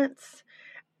 41 minutes.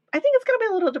 I think it's going to be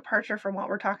a little departure from what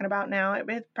we're talking about now.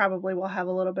 It probably will have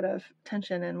a little bit of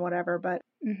tension and whatever, but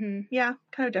yeah,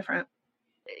 kind of different.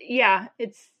 Yeah,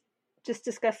 it's just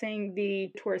discussing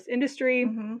the tourist industry,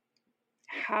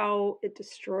 how it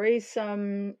destroys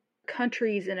some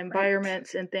countries and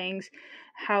environments and things,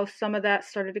 how some of that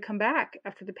started to come back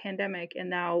after the pandemic, and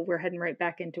now we're heading right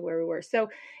back into where we were. So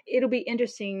it'll be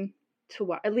interesting to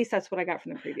watch. At least that's what I got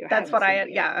from the preview. That's what I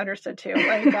understood too.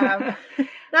 Like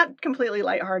not completely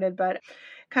lighthearted, but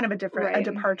kind of a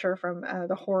departure from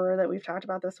the horror that we've talked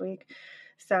about this week.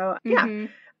 So yeah.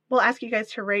 We'll ask you guys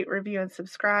to rate, review, and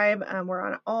subscribe. We're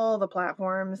on all the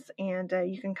platforms, and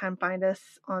you can come find us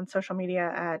on social media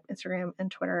at Instagram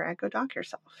and Twitter at Go Doc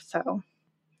Yourself. So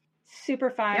super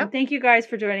fun. Yep. Thank you guys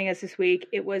for joining us this week.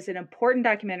 It was an important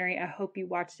documentary. I hope you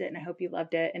watched it, and I hope you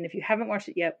loved it. And if you haven't watched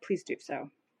it yet, please do so.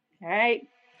 All right.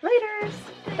 Laters.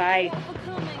 Bye.